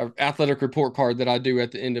 an athletic report card that I do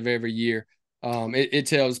at the end of every year. It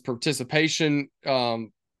tells participation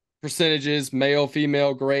percentages, male,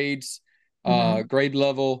 female, grades, grade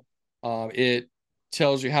level. It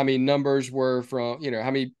tells you how many numbers were from,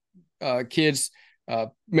 how many kids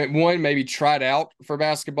one maybe tried out for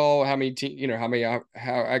basketball, how many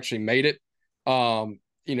how actually made it,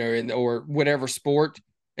 or whatever sport.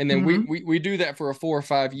 And then we do that for a 4 or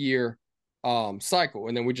 5 year cycle.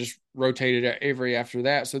 And then we just rotate it every after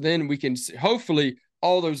that. So then we can hopefully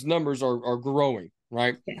all those numbers are growing,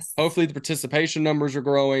 right? Yes. Hopefully the participation numbers are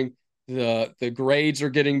growing. The grades are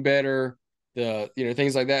getting better,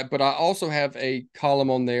 things like that. But I also have a column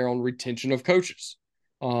on there on retention of coaches.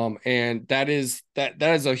 And that is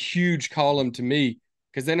a huge column to me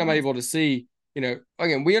because then I'm able to see,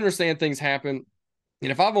 again, we understand things happen.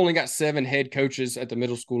 And if I've only got 7 head coaches at the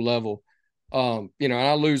middle school level, and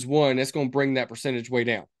I lose one, it's going to bring that percentage way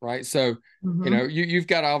down. Right. So, you've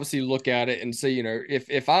got to obviously look at it and see,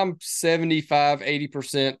 if I'm 75,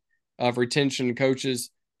 80% of retention coaches,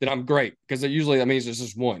 then I'm great because usually that means there's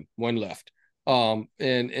just one left.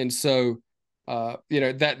 And so,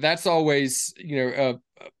 that's always, a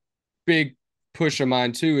big push of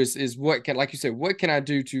mine too, is what like you said, what can I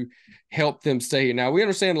do to help them stay here? Now we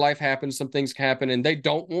understand life happens, some things happen and they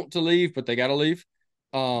don't want to leave, but they got to leave.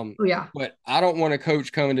 But I don't want a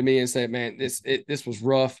coach coming to me and say, man, this was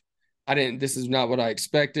rough. This is not what I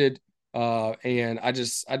expected. And I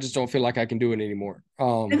just don't feel like I can do it anymore.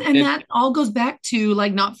 And that all goes back to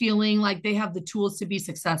like not feeling like they have the tools to be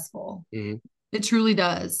successful. It truly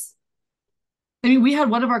does. I mean, we had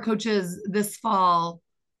one of our coaches this fall.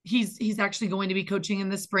 He's actually going to be coaching in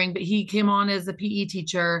the spring, but he came on as a PE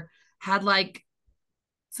teacher, had like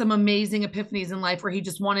some amazing epiphanies in life where he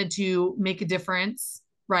just wanted to make a difference.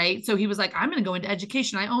 Right. So he was like, I'm going to go into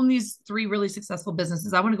education. I own these 3 really successful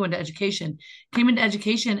businesses. I want to go into education. Came into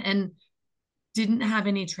education and didn't have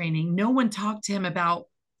any training. No one talked to him about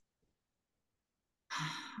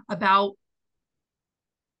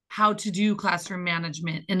how to do classroom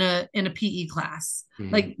management in a PE class.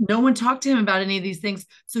 Like no one talked to him about any of these things.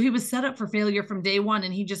 So he was set up for failure from day one.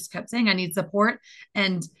 And he just kept saying, I need support.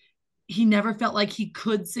 And he never felt like he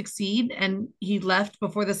could succeed, and he left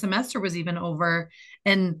before the semester was even over.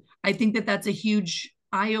 And I think that that's a huge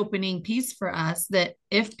eye-opening piece for us, that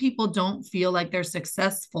if people don't feel like they're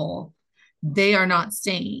successful, they are not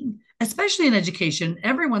staying, especially in education.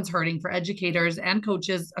 Everyone's hurting for educators and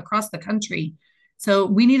coaches across the country. So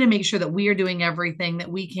we need to make sure that we are doing everything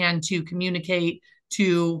that we can to communicate,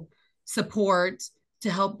 to support,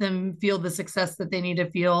 to help them feel the success that they need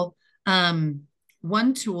to feel.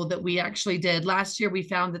 One tool that we actually did last year, we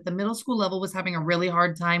found that the middle school level was having a really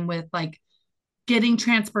hard time with like getting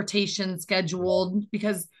transportation scheduled,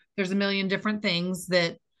 because there's a million different things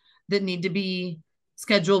that need to be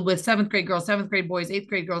scheduled with seventh grade girls, seventh grade boys, eighth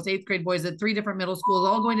grade girls, eighth grade boys at 3 different middle schools,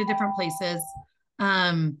 all going to different places.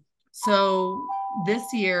 So this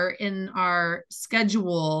year in our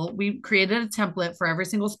schedule, we created a template for every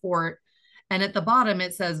single sport. And at the bottom,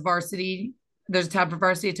 it says varsity. There's a tab for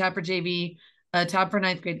varsity, a tab for JV, a tab for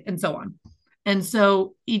ninth grade, and so on. And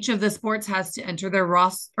so each of the sports has to enter their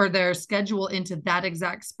roster or their schedule into that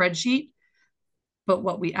exact spreadsheet. But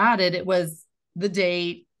what we added, it was the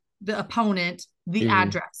date, the opponent, the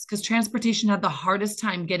address, because transportation had the hardest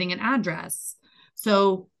time getting an address.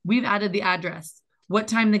 So we've added the address, what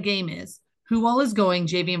time the game is, who all is going,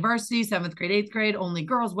 JV and varsity, seventh grade, eighth grade, only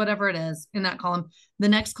girls, whatever it is in that column. The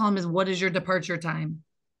next column is, what is your departure time?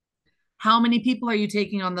 How many people are you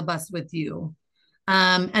taking on the bus with you?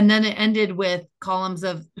 And then it ended with columns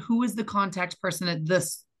of who is the contact person at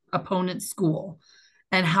this opponent's school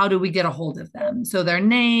and how do we get a hold of them? So their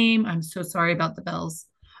name, I'm so sorry about the bells.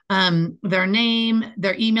 Their name,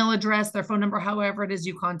 their email address, their phone number, however it is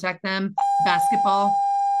you contact them. Basketball.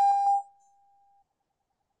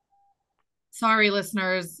 Sorry,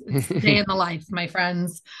 listeners, it's day in the life, my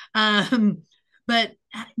friends. But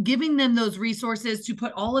giving them those resources to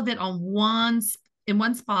put all of it on in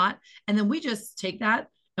one spot. And then we just take that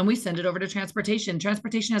and we send it over to transportation.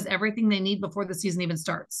 Transportation has everything they need before the season even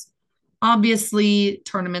starts. Obviously,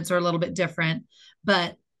 tournaments are a little bit different,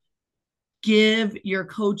 but give your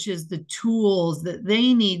coaches the tools that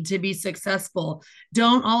they need to be successful.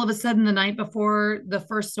 Don't all of a sudden the night before the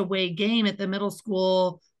first away game at the middle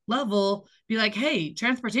school level be like, hey,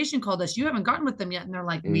 transportation called us, you haven't gotten with them yet. And they're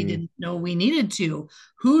like, we didn't know we needed to.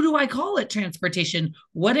 Who do I call at transportation?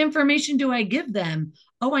 What information do I give them?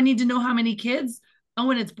 Oh, I need to know how many kids.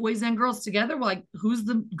 Oh, and it's boys and girls together. Well, like, who's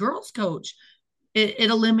the girls coach? It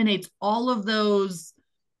eliminates all of those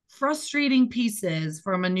frustrating pieces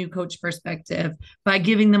from a new coach perspective by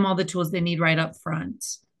giving them all the tools they need right up front.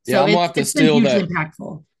 Yeah, so I'm gonna have to it's been steal hugely that.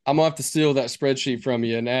 Impactful. I'm gonna have to steal that spreadsheet from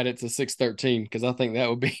you and add it to 613 because I think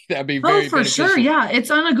that'd be very for beneficial. Sure. Yeah,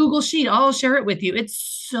 it's on a Google sheet. I'll share it with you. It's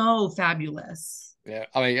so fabulous. Yeah,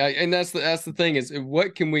 I mean, and that's the thing is,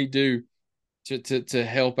 what can we do to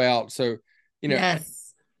help out? So,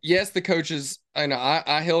 yes, the coaches. I know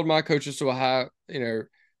I held my coaches to a high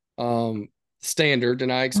standard,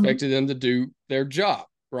 and I expected them to do their job,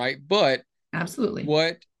 right? But absolutely,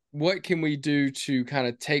 what can we do to kind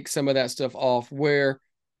of take some of that stuff off where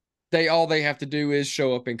all they have to do is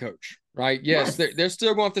show up and coach, right? Yes. They're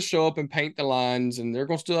still going to have to show up and paint the lines, and they're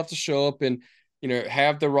going to still have to show up and,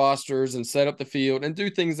 have the rosters and set up the field and do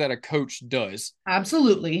things that a coach does.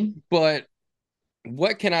 Absolutely. But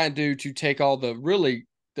what can I do to take all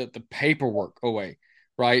the paperwork away,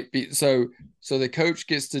 right? So the coach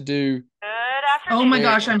gets to do. Oh my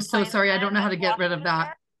gosh, I'm so sorry. I don't know how to get rid of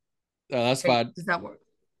that. That's fine. Does that work?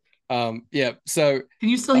 Yeah. So can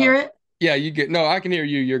you still hear it? Yeah, you good. No, I can hear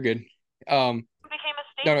you. You're good. Became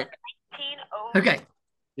a state in 1902. Okay.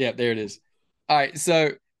 Yeah, there it is. All right.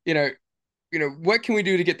 So, what can we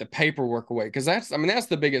do to get the paperwork away? Because that's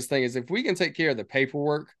the biggest thing is if we can take care of the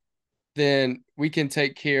paperwork, then we can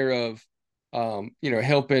take care of,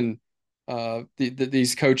 helping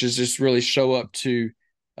these coaches just really show up to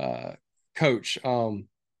coach.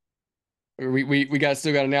 We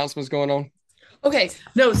still got announcements going on. Okay.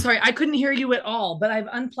 No, sorry. I couldn't hear you at all, but I've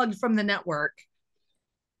unplugged from the network.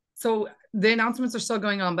 So the announcements are still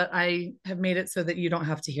going on, but I have made it so that you don't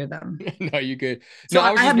have to hear them. No, you good. So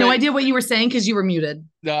I have no idea what you were saying because you were muted.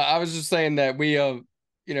 No, I was just saying that we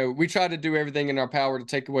try to do everything in our power to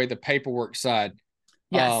take away the paperwork side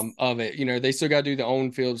of it. They still got to do the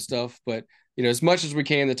on-field stuff, but, as much as we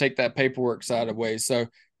can to take that paperwork side away. So,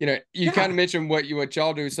 you kind of mentioned what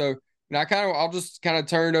y'all do. So, I'll just kind of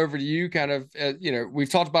turn it over to you kind of, we've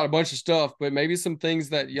talked about a bunch of stuff, but maybe some things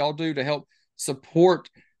that y'all do to help support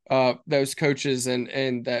those coaches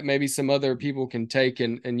and that maybe some other people can take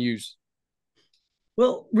and use.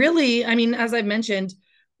 Well, really, I mean, as I've mentioned,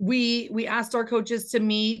 we asked our coaches to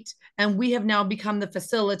meet, and we have now become the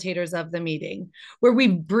facilitators of the meeting, where we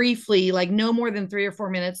briefly, like no more than 3 or 4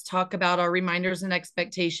 minutes, talk about our reminders and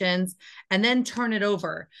expectations, and then turn it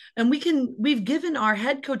over. And we've given our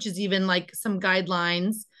head coaches even like some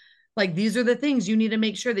guidelines, like these are the things you need to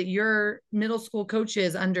make sure that your middle school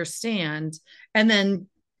coaches understand. And then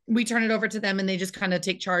we turn it over to them, and they just kind of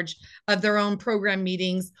take charge of their own program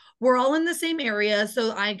meetings. We're all in the same area,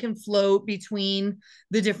 so I can float between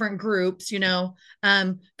the different groups,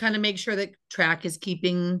 kind of make sure that track is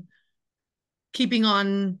keeping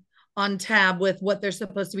on tab with what they're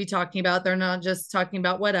supposed to be talking about. They're not just talking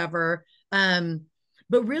about whatever.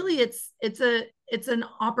 But really it's an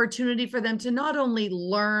opportunity for them to not only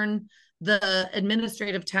learn the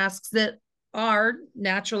administrative tasks that are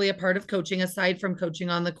naturally a part of coaching. Aside from coaching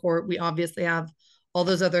on the court, we obviously have all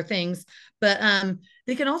those other things, but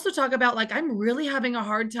they can also talk about, like, I'm really having a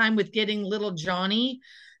hard time with getting little Johnny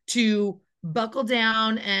to buckle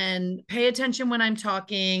down and pay attention when I'm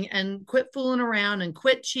talking and quit fooling around and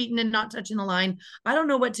quit cheating and not touching the line. I don't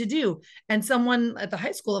know what to do. And someone at the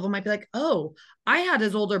high school level might be like, oh, I had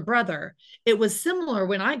his older brother. It was similar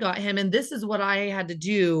when I got him, and this is what I had to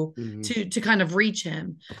do to kind of reach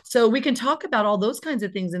him. So we can talk about all those kinds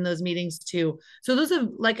of things in those meetings too. So those have,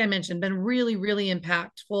 like I mentioned, been really, really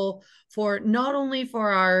impactful for not only for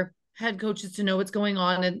our head coaches to know what's going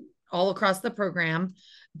on and all across the program,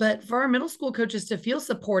 but for our middle school coaches to feel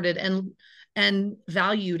supported and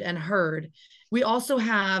valued and heard. We also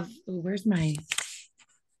have,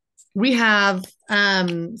 we have,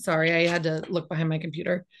 sorry, I had to look behind my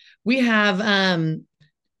computer. We have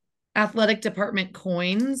athletic department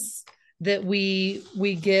coins that we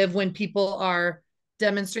give when people are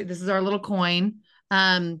demonstrating. This is our little coin.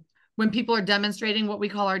 When people are demonstrating what we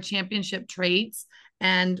call our championship traits.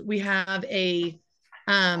 And we have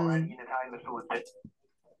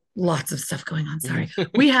lots of stuff going on. Sorry.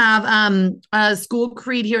 We have a school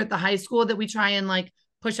creed here at the high school that we try and like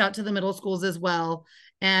push out to the middle schools as well.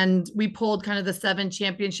 And we pulled kind of the 7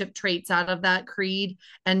 championship traits out of that creed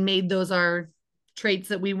and made those our traits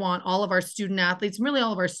that we want all of our student athletes, and really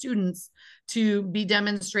all of our students, to be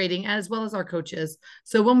demonstrating, as well as our coaches.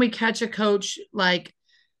 So when we catch a coach like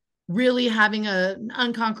really having an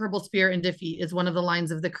unconquerable spirit in defeat is one of the lines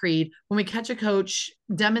of the creed. When we catch a coach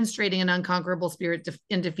demonstrating an unconquerable spirit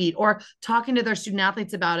in defeat, or talking to their student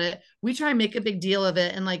athletes about it, we try and make a big deal of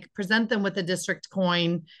it and like present them with a district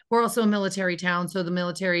coin. We're also a military town, so the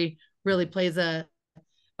military really plays a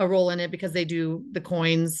role in it because they do the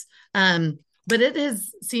coins. But it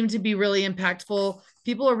has seemed to be really impactful.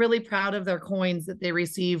 People are really proud of their coins that they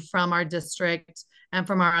receive from our district and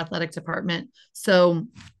from our athletic department. So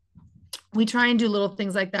we try and do little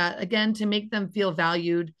things like that, again, to make them feel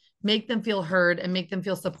valued, make them feel heard, and make them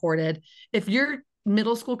feel supported. If your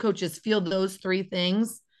middle school coaches feel those 3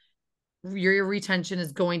 things, your retention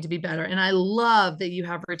is going to be better. And I love that you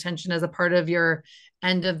have retention as a part of your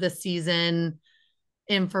end of the season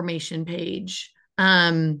information page.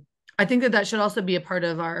 I think that should also be a part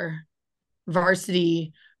of our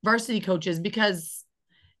varsity coaches, because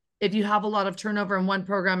if you have a lot of turnover in one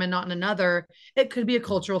program and not in another, it could be a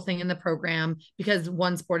cultural thing in the program because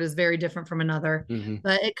one sport is very different from another.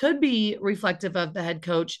 But it could be reflective of the head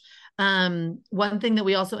coach. One thing that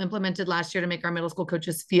we also implemented last year to make our middle school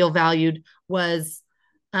coaches feel valued was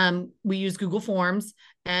we used Google Forms,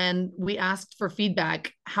 and we asked for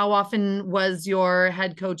feedback. How often was your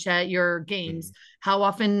head coach at your games? How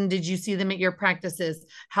often did you see them at your practices?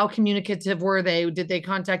 How communicative were they? Did they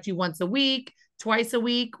contact you once a week, twice a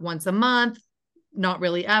week, once a month? Not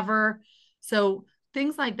really ever. So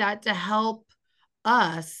things like that to help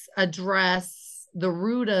us address the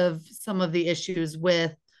root of some of the issues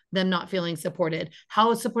with them not feeling supported.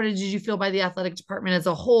 How supported did you feel by the athletic department as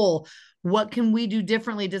a whole? What can we do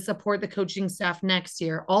differently to support the coaching staff next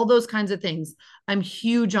year? All those kinds of things. I'm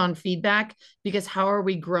huge on feedback, because how are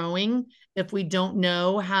we growing if we don't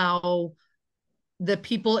know how the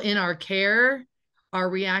people in our care are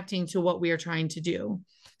reacting to what we are trying to do?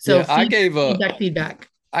 So yeah, feedback.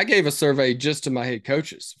 I gave a survey just to my head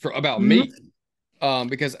coaches about me,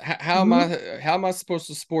 because how am I supposed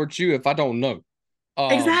to support you if I don't know?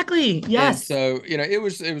 Exactly. Yes. And so it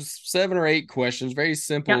was 7 or 8 questions, very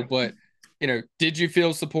simple, but did you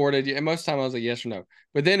feel supported? And most of the time I was like yes or no.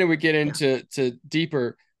 But then it would get into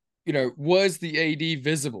deeper. Was the AD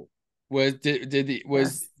visible? Was the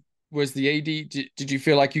AD? Did you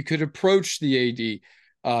feel like you could approach the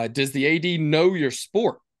AD? Does the AD know your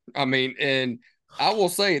sport? I mean, and I will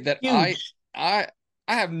say that I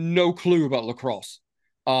have no clue about lacrosse.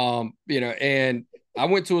 And I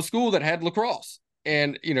went to a school that had lacrosse,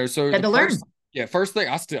 and so had to learn. Yeah, first thing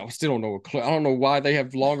I still don't know. I don't know why they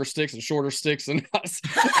have longer sticks and shorter sticks, and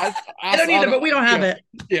I don't either, but we don't have it.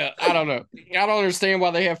 Yeah, I don't know. I don't understand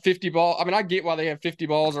why they have 50 balls. I mean, I get why they have 50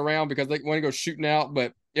 balls around because they want to go shooting out.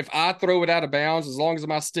 But if I throw it out of bounds, as long as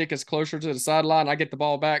my stick is closer to the sideline, I get the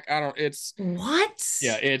ball back. I don't. It's what?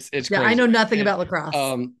 Yeah, it's yeah. crazy. I know nothing about lacrosse.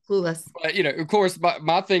 Clueless. But of course,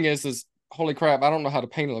 my thing is holy crap, I don't know how to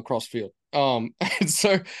paint a lacrosse field. And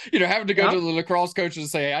so having to go to the lacrosse coaches and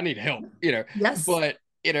say, hey, I need help. Yes.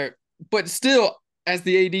 But still, as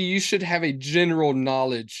the AD, you should have a general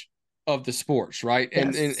knowledge of the sports, right?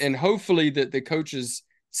 Yes. And hopefully that the coaches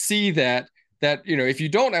see that if you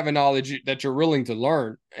don't have a knowledge that you're willing to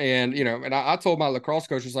learn. And and I told my lacrosse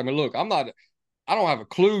coaches, I mean, look, I don't have a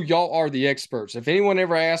clue. Y'all are the experts. If anyone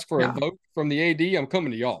ever asks for a vote from the AD, I'm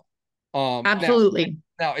coming to y'all. Absolutely.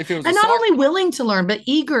 Now, if it was and not only willing to learn, but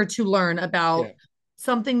eager to learn about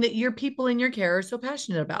something that your people in your care are so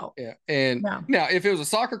passionate about. Yeah. And now, if it was a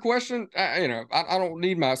soccer question, I don't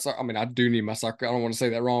need my. I mean, I do need my soccer. I don't want to say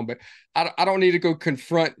that wrong, but I don't need to go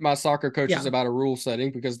confront my soccer coaches about a rule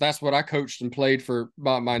setting because that's what I coached and played for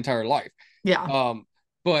my entire life. Yeah.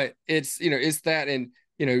 But it's it's that, and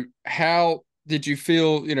how did you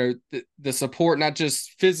feel the support, not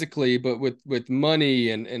just physically but with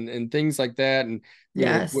money and things like that, and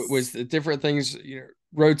was the different things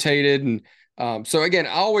rotated, and so again,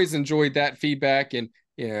 I always enjoyed that feedback, and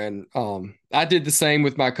I did the same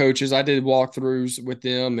with my coaches. I did walkthroughs with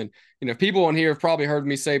them, and people on here have probably heard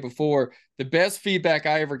me say before, the best feedback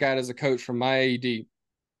I ever got as a coach from my AD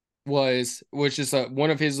was just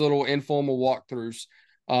one of his little informal walkthroughs.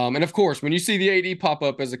 And of course, when you see the AD pop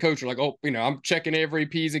up as a coach, you're like, oh, I'm checking every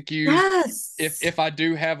P's and Q's. Yes. If I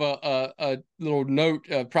do have a little note,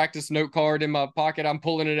 practice note card in my pocket, I'm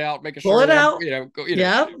pulling it out, making sure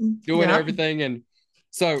doing everything. And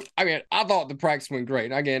so, I mean, I thought the practice went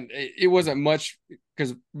great. And again, it wasn't much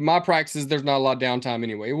because my practices, there's not a lot of downtime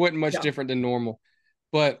anyway. It wasn't much different than normal,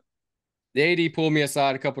 but the AD pulled me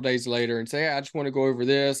aside a couple of days later and say, hey, I just want to go over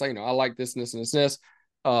this. I like this and this and this.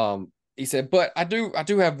 He said, but I do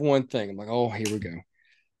have one thing. I'm like, oh, here we go.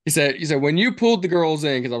 He said, when you pulled the girls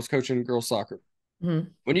in, because I was coaching girls soccer, when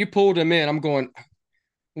you pulled them in, I'm going,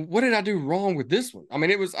 what did I do wrong with this one? I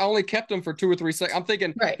mean, I only kept him for 2 or 3 seconds. I'm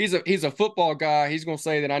thinking he's a football guy. He's going to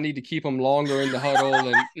say that I need to keep him longer in the huddle.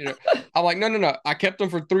 And, I'm like, no. I kept him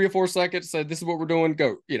for 3 or 4 seconds, said, this is what we're doing.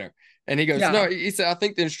 Go, And he goes, no, he said, I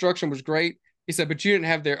think the instruction was great. He said, but you didn't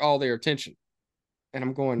have all their attention. And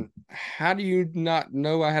I'm going, how do you not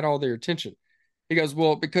know I had all their attention? He goes,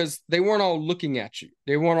 well, because they weren't all looking at you.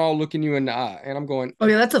 They weren't all looking you in the eye. And I'm going, oh,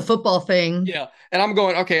 yeah, that's a football thing. Yeah. And I'm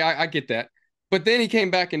going, okay, I get that. But then he came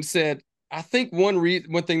back and said, I think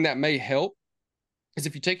one thing that may help is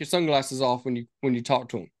if you take your sunglasses off when you talk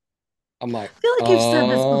to them. I'm like, I feel like you've said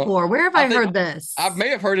this before. Where have I heard this? I may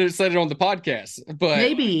have said it on the podcast, but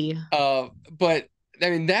maybe. But I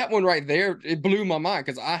mean, that one right there, it blew my mind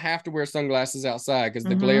because I have to wear sunglasses outside because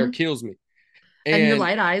the glare kills me. And your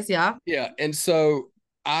light eyes, yeah. Yeah. And so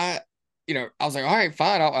I was like, all right,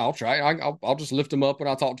 fine, I'll try it. I'll just lift them up when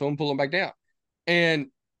I talk to them, pull them back down. And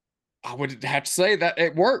I would have to say that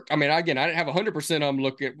it worked. I mean, again, I didn't have 100% of them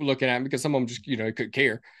looking at me because some of them just, couldn't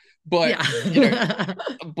care. But,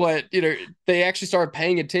 they actually started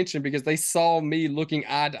paying attention because they saw me looking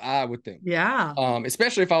eye to eye with them. Yeah.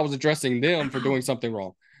 Especially if I was addressing them for doing something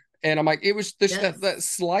wrong. And I'm like, it was just that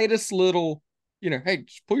slightest little, hey,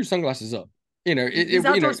 just pull your sunglasses up. These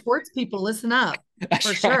outdoor sports people, listen up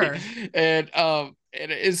for sure. And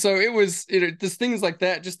so it was, just things like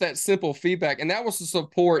that, just that simple feedback. And that was the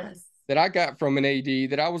support that I got from an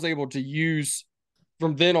AD that I was able to use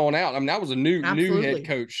from then on out. I mean, I was a new head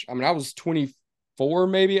coach. I mean, I was 24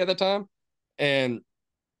 maybe at the time. And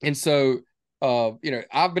so,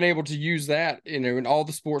 I've been able to use that, in all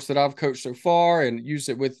the sports that I've coached so far and use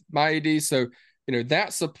it with my AD. So,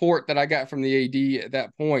 that support that I got from the AD at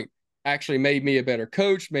that point actually made me a better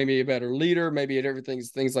coach, made me a better leader, maybe at everything,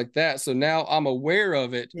 things like that. So now I'm aware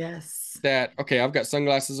of it. Yes. That, okay, I've got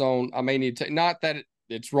sunglasses on. I may need to, not that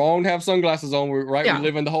it's wrong to have sunglasses on, right? Yeah. We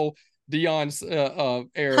live in the whole Dion's era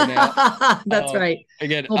now. That's right.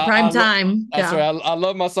 Again, prime time. That's right. I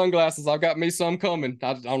love my sunglasses. I've got me some coming.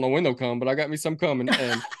 I don't know when they'll come, but I got me some coming.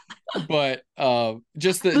 And but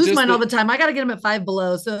just the lose mine all the time. I got to get them at 5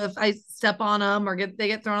 below. So if I step on them or they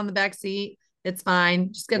get thrown on the back seat, it's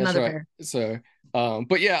fine. Just get another pair. So,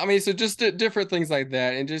 but yeah, I mean, so just different things like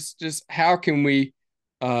that, and just how can we,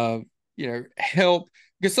 help?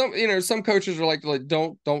 Because some coaches are like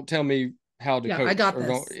don't tell me how to coach. I got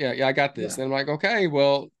this. I got this. And I'm like, okay,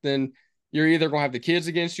 well then, you're either going to have the kids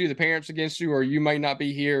against you, the parents against you, or you may not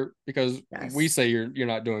be here because we say you're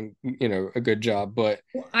not doing, a good job. But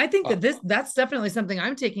well, I think that's definitely something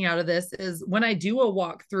I'm taking out of this is when I do a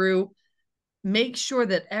walkthrough, make sure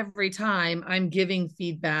that every time I'm giving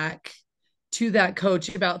feedback to that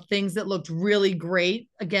coach about things that looked really great,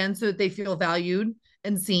 again, so that they feel valued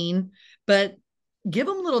and seen, but give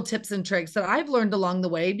them little tips and tricks that I've learned along the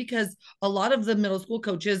way, because a lot of the middle school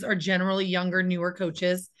coaches are generally younger, newer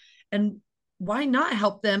coaches. And why not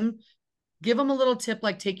help them? Give them a little tip,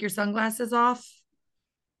 like take your sunglasses off,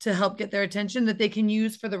 to help get their attention that they can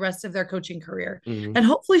use for the rest of their coaching career, and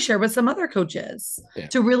hopefully share with some other coaches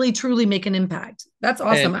to really truly make an impact. That's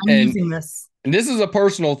awesome. I'm using this. And this is a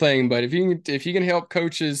personal thing, but if you can help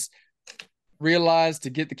coaches realize to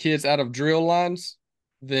get the kids out of drill lines,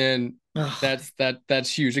 then that's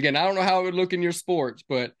huge. Again, I don't know how it would look in your sports,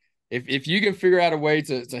 but if you can figure out a way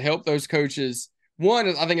to help those coaches, one,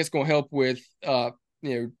 I think it's going to help with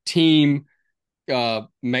team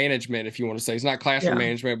management, if you want to say. It's not classroom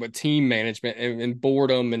management, but team management and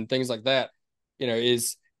boredom and things like that,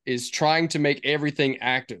 is trying to make everything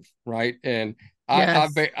active, right? And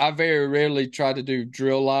I very rarely try to do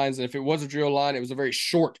drill lines. And if it was a drill line, it was a very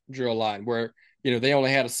short drill line where they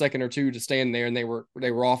only had a second or two to stand there and they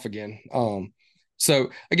were off again.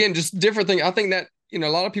 So again, just different thing. I think that a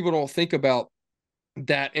lot of people don't think about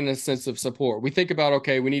that in a sense of support. We think about,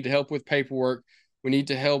 okay, we need to help with paperwork, we need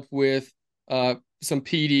to help with some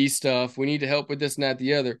PD stuff, we need to help with this and that,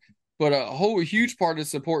 the other. But a huge part of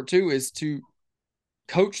support too is to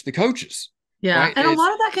coach the coaches. Yeah. Right? And a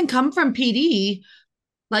lot of that can come from PD.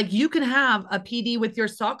 Like you can have a PD with your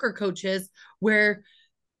soccer coaches where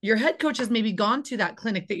your head coach has maybe gone to that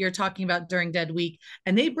clinic that you're talking about during dead week,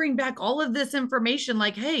 and they bring back all of this information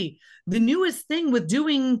like, hey, the newest thing with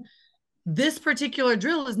doing this particular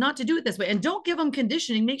drill is not to do it this way. And don't give them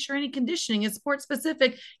conditioning. Make sure any conditioning is sport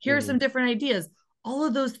specific. Here are some different ideas. All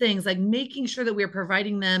of those things, like making sure that we're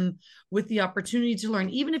providing them with the opportunity to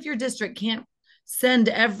learn. Even if your district can't send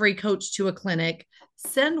every coach to a clinic,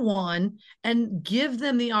 send one and give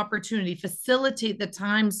them the opportunity, facilitate the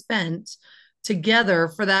time spent together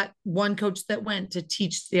for that one coach that went to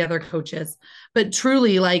teach the other coaches. But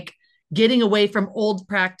truly, like getting away from old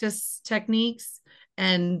practice techniques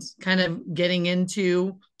and kind of getting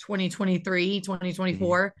into 2023,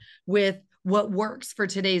 2024 with what works for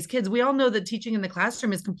today's kids. We all know that teaching in the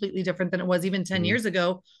classroom is completely different than it was even 10 years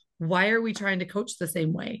ago. Why are we trying to coach the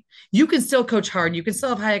same way? You can still coach hard. You can still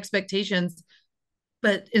have high expectations.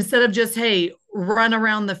 But instead of just, hey, run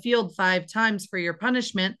around the field 5 times for your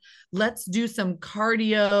punishment, let's do some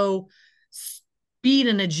cardio, speed,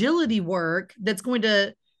 and agility work that's going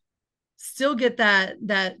to still get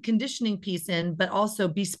that conditioning piece in, but also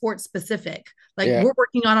be sport specific. Like we're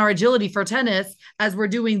working on our agility for tennis as we're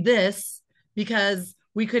doing this because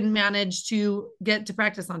we couldn't manage to get to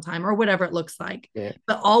practice on time or whatever it looks like.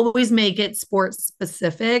 But always make it sport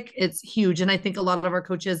specific. It's huge. And I think a lot of our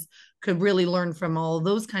coaches could really learn from all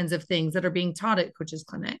those kinds of things that are being taught at coaches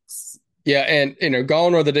clinics. Yeah. And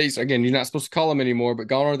gone are the days, again, you're not supposed to call them anymore, but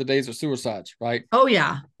gone are the days of suicides, right? Oh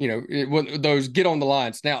yeah. Those get on the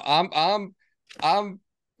lines. Now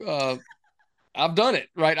I've done it,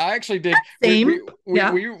 right? I actually did. Same.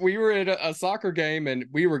 We were at a soccer game and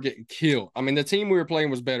we were getting killed. I mean, the team we were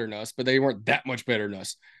playing was better than us, but they weren't that much better than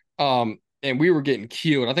us. And we were getting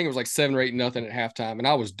killed. I think it was like 7 or 8-0 at halftime, and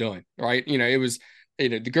I was done, right? It was,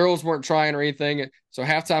 the girls weren't trying or anything. So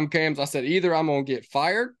halftime comes, I said, either I'm going to get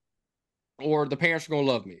fired or the parents are going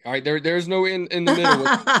to love me. All right. There's no in the middle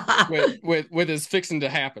with this fixing to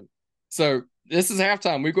happen. So this is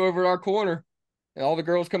halftime. We go over to our corner. And all the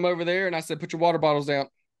girls come over there, and I said, put your water bottles down.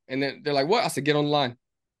 And then they're like, what? I said, get on the line.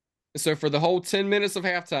 And so for the whole 10 minutes of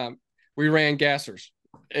halftime, we ran gassers.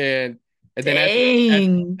 And then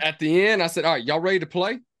at the end, I said, all right, y'all ready to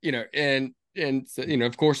play? And so,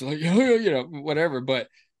 of course, like, whatever. But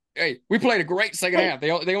hey, we played a great second half.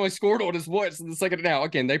 They only scored on us once in the second half.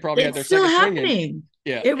 Again, they probably had their second happening.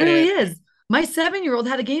 Yeah, it really is. My 7-year-old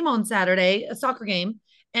had a game on Saturday, a soccer game,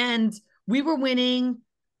 and we were winning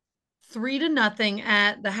 3-0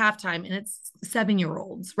 at the halftime, and it's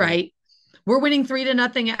 7-year-olds, right? We're winning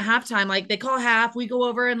 3-0 at halftime. Like they call half, we go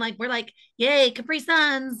over and like we're like, yay, Capri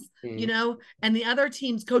Suns, and the other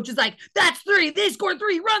team's coach is like, that's 3, they scored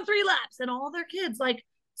 3, run 3 laps. And all their kids like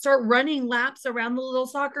start running laps around the little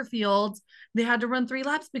soccer field. They had to run 3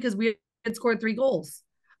 laps because we had scored 3 goals.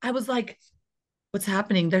 I was like, what's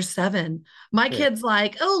happening? There's 7. My kid's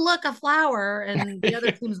like, oh, look, a flower. And the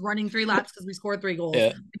other team's running 3 laps because we scored 3 goals.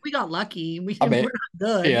 We got lucky. We're not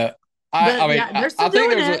good. Yeah. They're still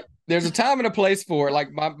doing it. there's a time and a place for it.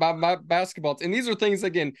 Like my basketball, and these are things,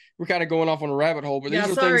 again, we're kind of going off on a rabbit hole, but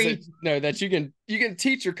these are things that you can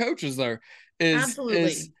teach your coaches there. Is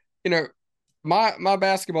my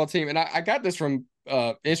basketball team, and I got this from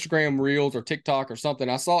Instagram Reels or TikTok or something.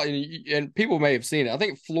 I saw it, and people may have seen it. I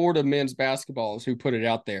think Florida men's basketball is who put it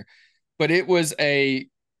out there, but it was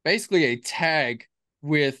basically a tag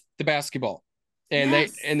with the basketball.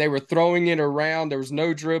 And they were throwing it around. There was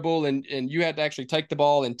no dribble, and you had to actually take the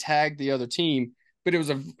ball and tag the other team. But it was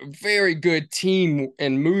a very good team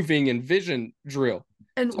and moving and vision drill.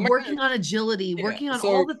 And so working on agility, working on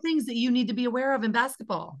all the things that you need to be aware of in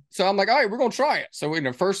basketball. So I'm like, all right, we're going to try it. So in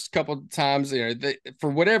the first couple of times, for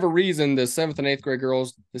whatever reason, the 7th and 8th grade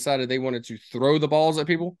girls decided they wanted to throw the balls at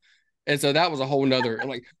people. And so that was a whole nother,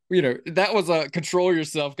 like, that was a control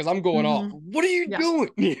yourself, because I'm going off. What are you doing?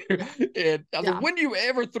 And I was like, when do you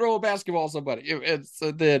ever throw a basketball at somebody? And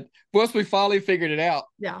so then once we finally figured it out,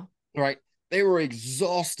 right, they were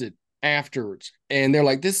exhausted afterwards. And they're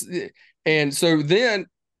like, this. And so then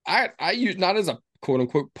I use, not as a quote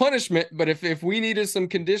unquote punishment, but if we needed some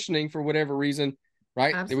conditioning for whatever reason,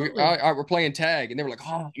 right, we're playing tag, and they were like,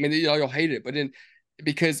 oh, I mean, y'all hated it, but then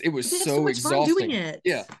because it was so exhausting. Doing it.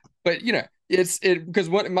 Yeah. But it's because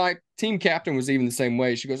what my team captain was even the same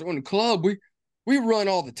way. She goes, on the club, we run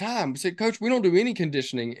all the time. I said, Coach, we don't do any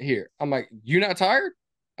conditioning here. I'm like, you not tired?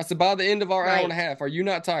 I said, by the end of our hour and a half, are you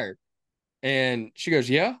not tired? And she goes,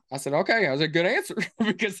 yeah. I said, okay. I was a good answer,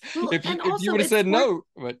 because if you would have said no,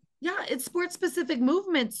 but it's sport specific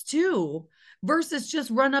movements too, versus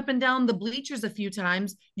just run up and down the bleachers a few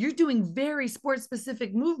times. You're doing very sport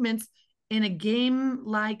specific movements in a game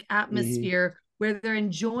like atmosphere where they're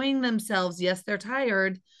enjoying themselves. Yes, they're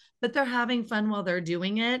tired, but they're having fun while they're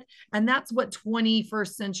doing it. And that's what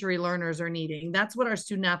 21st century learners are needing. That's what our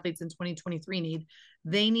student athletes in 2023 need.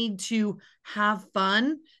 They need to have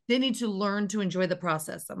fun. They need to learn to enjoy the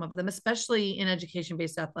process. Some of them, especially in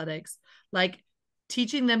education-based athletics, like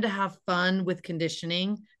teaching them to have fun with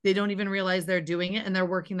conditioning. They don't even realize they're doing it, and they're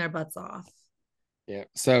working their butts off. Yeah.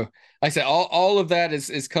 So like I said, all of that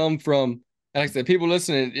is come from, like I said, people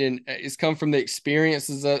listening, and it's come from the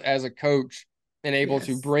experiences as a coach, and able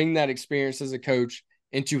to bring that experience as a coach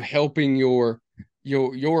into helping your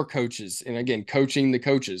coaches, and again, coaching the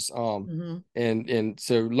coaches, and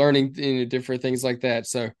so learning different things like that.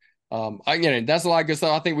 So that's a lot of good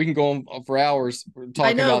stuff. I think we can go on for hours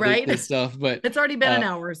talking about this stuff, but it's already been an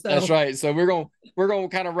hour. So that's right. So we're going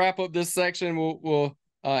to kind of wrap up this section. We'll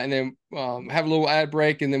and then have a little ad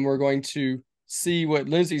break, and then we're going to see what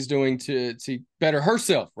Lyndsay's doing to better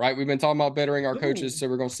herself. Right, we've been talking about bettering our coaches, so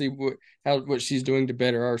we're going to see what she's doing to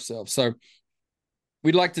better ourselves. So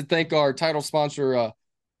we'd like to thank our title sponsor,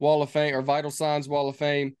 Wall of Fame, or Vital Signs Wall of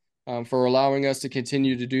Fame, for allowing us to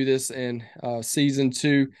continue to do this in season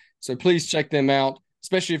 2. So please check them out,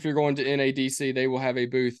 especially if you're going to NADC. They will have a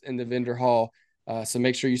booth in the vendor hall. So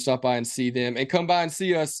make sure you stop by and see them, and come by and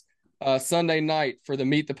see us Sunday night for the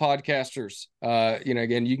Meet the Podcasters.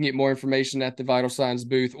 Again, you can get more information at the Vital Signs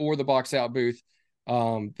booth or the Box Out booth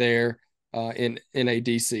there in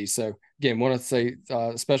NADC. So again, want to say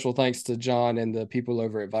special thanks to John and the people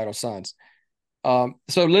over at Vital Signs. So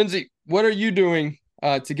Lyndsay, what are you doing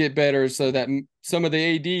to get better so that some of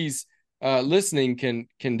the ADs listening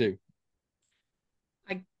can do?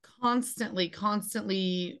 I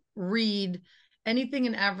constantly read anything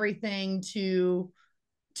and everything to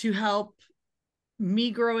help me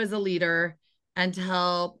grow as a leader, and to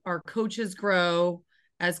help our coaches grow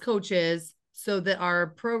as coaches, so that our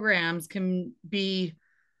programs can be,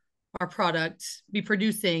 our product be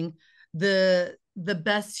producing the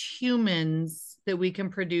best humans that we can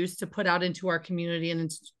produce to put out into our community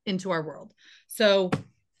and into our world. So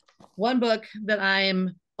one book that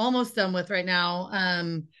I'm almost done with right now,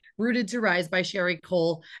 Rooted to Rise by Sherry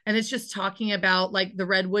Cole. And it's just talking about like the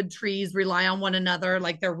redwood trees rely on one another,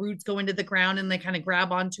 like their roots go into the ground and they kind of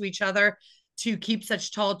grab onto each other to keep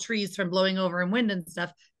such tall trees from blowing over in wind and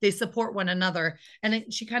stuff. They support one another.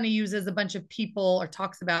 And she kind of uses a bunch of people, or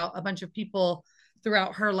talks about a bunch of people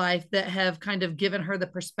throughout her life that have kind of given her the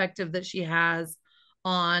perspective that she has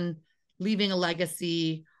on leaving a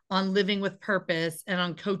legacy, on living with purpose, and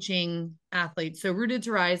on coaching athletes. So Rooted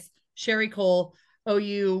to Rise, Sherry Cole,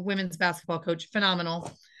 OU women's basketball coach,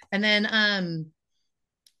 phenomenal. And then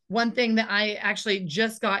one thing that I actually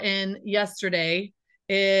just got in yesterday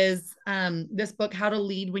is this book, How to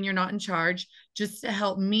Lead When You're Not in Charge, just to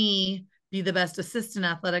help me be the best assistant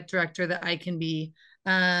athletic director that I can be.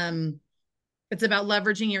 It's about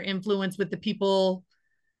leveraging your influence with the people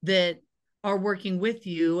that are working with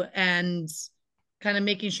you, and kind of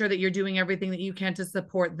making sure that you're doing everything that you can to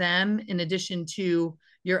support them, in addition to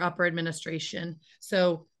your upper administration.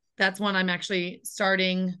 So that's one I'm actually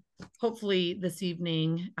starting hopefully this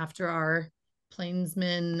evening after our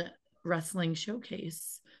Plainsman wrestling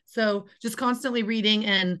showcase. So just constantly reading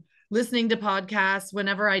and listening to podcasts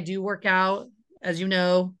whenever I do work out. As you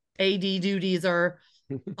know, AD duties are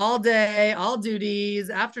all day, all duties,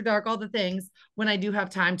 after dark, all the things. When I do have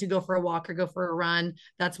time to go for a walk or go for a run,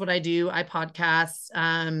 that's what I do. I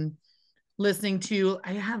podcast, listening to,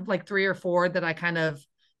 I have like 3 or 4 that I kind of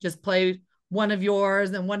just play, one of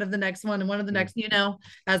yours and one of the next one and one of the next,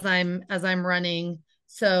 as I'm running.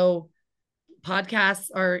 So podcasts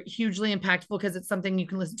are hugely impactful because it's something you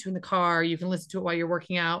can listen to in the car. You can listen to it while you're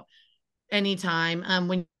working out anytime.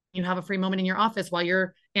 When you have a free moment in your office while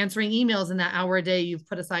you're answering emails in that hour a day you've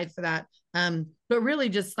put aside for that. But really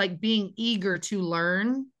just like being eager to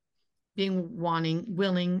learn, being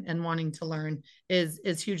willing and wanting to learn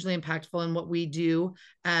is hugely impactful in what we do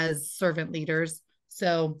as servant leaders.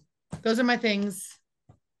 So those are my things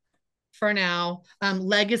for now.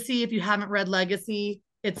 Legacy, if you haven't read Legacy,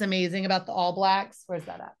 it's amazing, about the All Blacks. Where's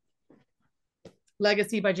that at?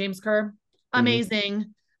 Legacy by James Kerr.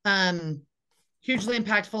 Amazing. Hugely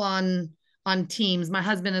impactful on teams. My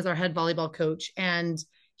husband is our head volleyball coach, and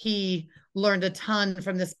he learned a ton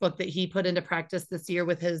from this book that he put into practice this year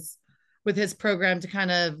with his program to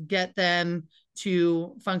kind of get them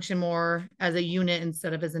to function more as a unit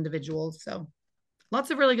instead of as individuals. So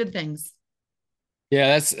lots of really good things.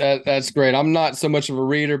 Yeah, that's great. I'm not so much of a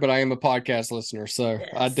reader, but I am a podcast listener. So Yes.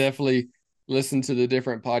 I definitely listen to the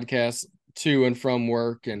different podcasts to and from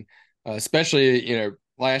work. And especially,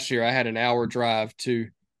 last year I had an hour drive to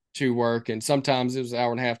work, and sometimes it was an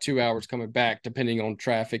hour and a half, 2 hours coming back, depending on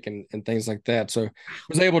traffic and things like that. So I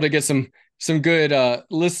was able to get some good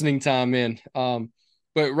listening time in.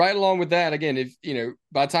 But right along with that, again, if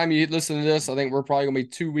by the time you listen to this, I think we're probably gonna be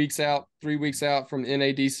 2 weeks out, 3 weeks out from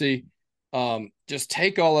NADC. Just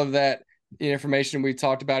take all of that information we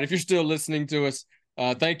talked about. If you're still listening to us,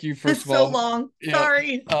 thank you. First of all, so long.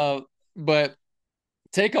 Sorry. But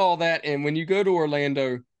take all that, and when you go to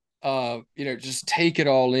Orlando, just take it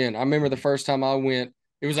all in. I remember the first time I went,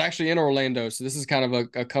 it was actually in Orlando, so this is kind of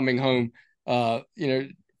a coming home,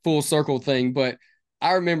 full circle thing. But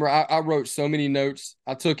I remember I wrote so many notes.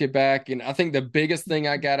 I took it back, and I think the biggest thing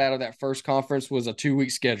I got out of that first conference was a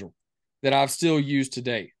 2-week schedule that I've still used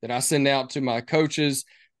today, that I send out to my coaches,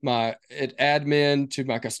 my admin, to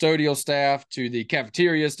my custodial staff, to the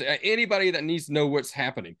cafeterias, to anybody that needs to know what's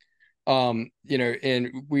happening. And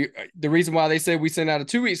the reason why they say we send out a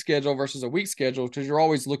 2-week schedule versus a week schedule, because you're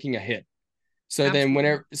always looking ahead. So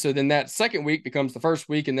Absolutely. then that second week becomes the first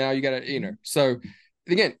week, and now you got to, so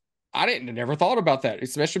again, I never thought about that,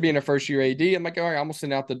 especially being a first year AD. I'm like, all right, I'm gonna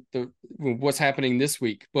send out the what's happening this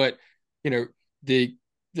week. But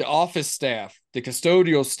the office staff, the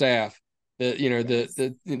custodial staff, the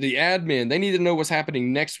admin, they need to know what's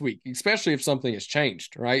happening next week, especially if something has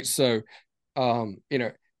changed, right? So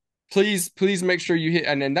please make sure you hit.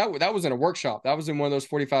 And then that was in a workshop. That was in one of those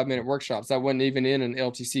 45-minute workshops. That wasn't even in an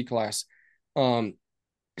LTC class.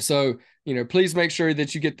 So please make sure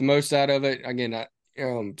that you get the most out of it. Again,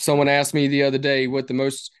 someone asked me the other day what the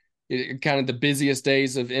most kind of the busiest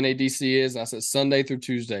days of NADC is. I said Sunday through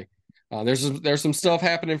Tuesday. There's some stuff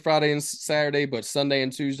happening Friday and Saturday, but Sunday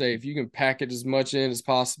and Tuesday, if you can pack it as much in as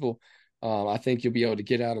possible, I think you'll be able to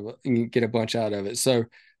get a bunch out of it. So,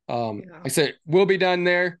 like I said, we'll be down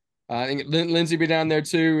there. I think Lyndsay will be down there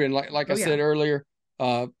too. And like I said earlier,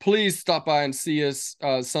 please stop by and see us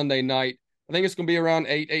Sunday night. I think it's going to be around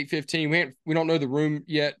 8:15. We don't know the room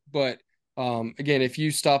yet, but again, if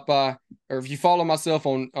you stop by, or if you follow myself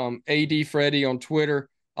on AD Freddie on Twitter,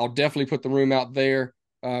 I'll definitely put the room out there.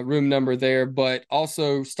 Room number there, but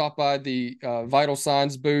also stop by the Vital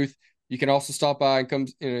Signs booth. You can also stop by and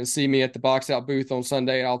come see me at the box out booth on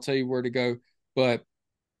Sunday. I'll tell you where to go, but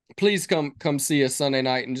please come see us Sunday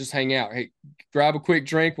night and just hang out. Hey, grab a quick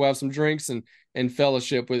drink. We'll have some drinks and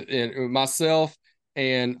fellowship with myself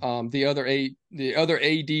and the other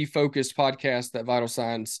AD focused podcast that Vital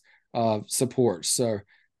Signs supports. So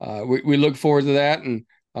we look forward to that, and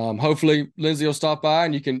hopefully Lyndsay will stop by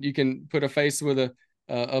and you can put a face with a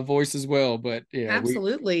voice as well. But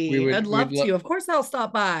absolutely, I'd love to. Of course, I'll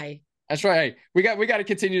stop by. That's right. Hey, we got to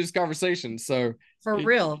continue this conversation. So for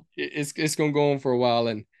real, it's going to go on for a while.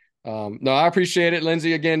 And no, I appreciate it,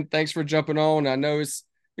 Lyndsay. Again, thanks for jumping on. I know it's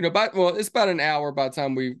it's about an hour by the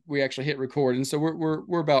time we actually hit record, and so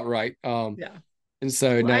we're about right. And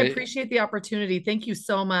so Well, no, I appreciate the opportunity. Thank you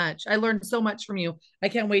so much. I learned so much from you. I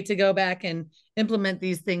can't wait to go back and implement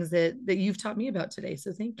these things that you've taught me about today.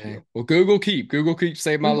 So thank you. well, Google Keep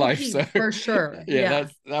saved my Google life. Keep, So for sure. yeah,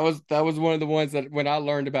 that was one of the ones that when I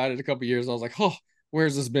learned about it a couple of years, I was like, oh,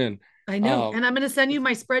 where's this been? I know. And I'm going to send you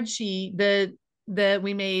my spreadsheet that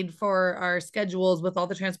we made for our schedules with all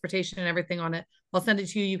the transportation and everything on it. I'll send it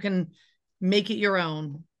to you. You can make it your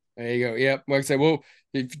own. There you go. Yep. Like I said, well,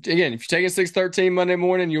 if you take it 6:13 Monday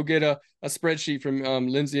morning, you'll get a spreadsheet from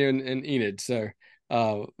Lyndsay and Enid. So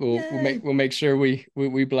we'll make sure we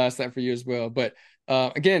blast that for you as well. But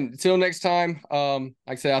again, until next time, like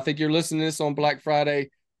I said, I think you're listening to this on Black Friday.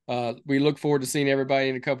 We look forward to seeing everybody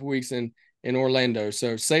in a couple weeks in Orlando.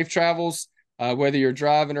 So safe travels, whether you're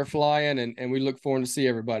driving or flying, and we look forward to see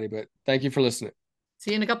everybody. But thank you for listening.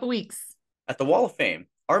 See you in a couple weeks. At the Wall of Fame,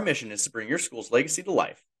 our mission is to bring your school's legacy to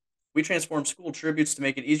life. We transform school tributes to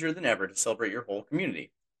make it easier than ever to celebrate your whole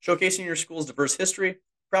community, showcasing your school's diverse history,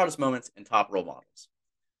 proudest moments, and top role models.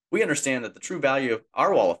 We understand that the true value of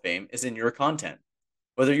our Wall of Fame is in your content.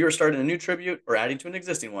 Whether you are starting a new tribute or adding to an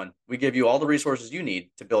existing one, we give you all the resources you need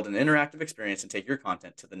to build an interactive experience and take your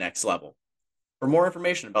content to the next level. For more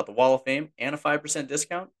information about the Wall of Fame and a 5%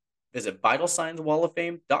 discount, visit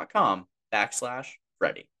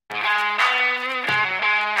vitalsignswalloffame.com/Freddie.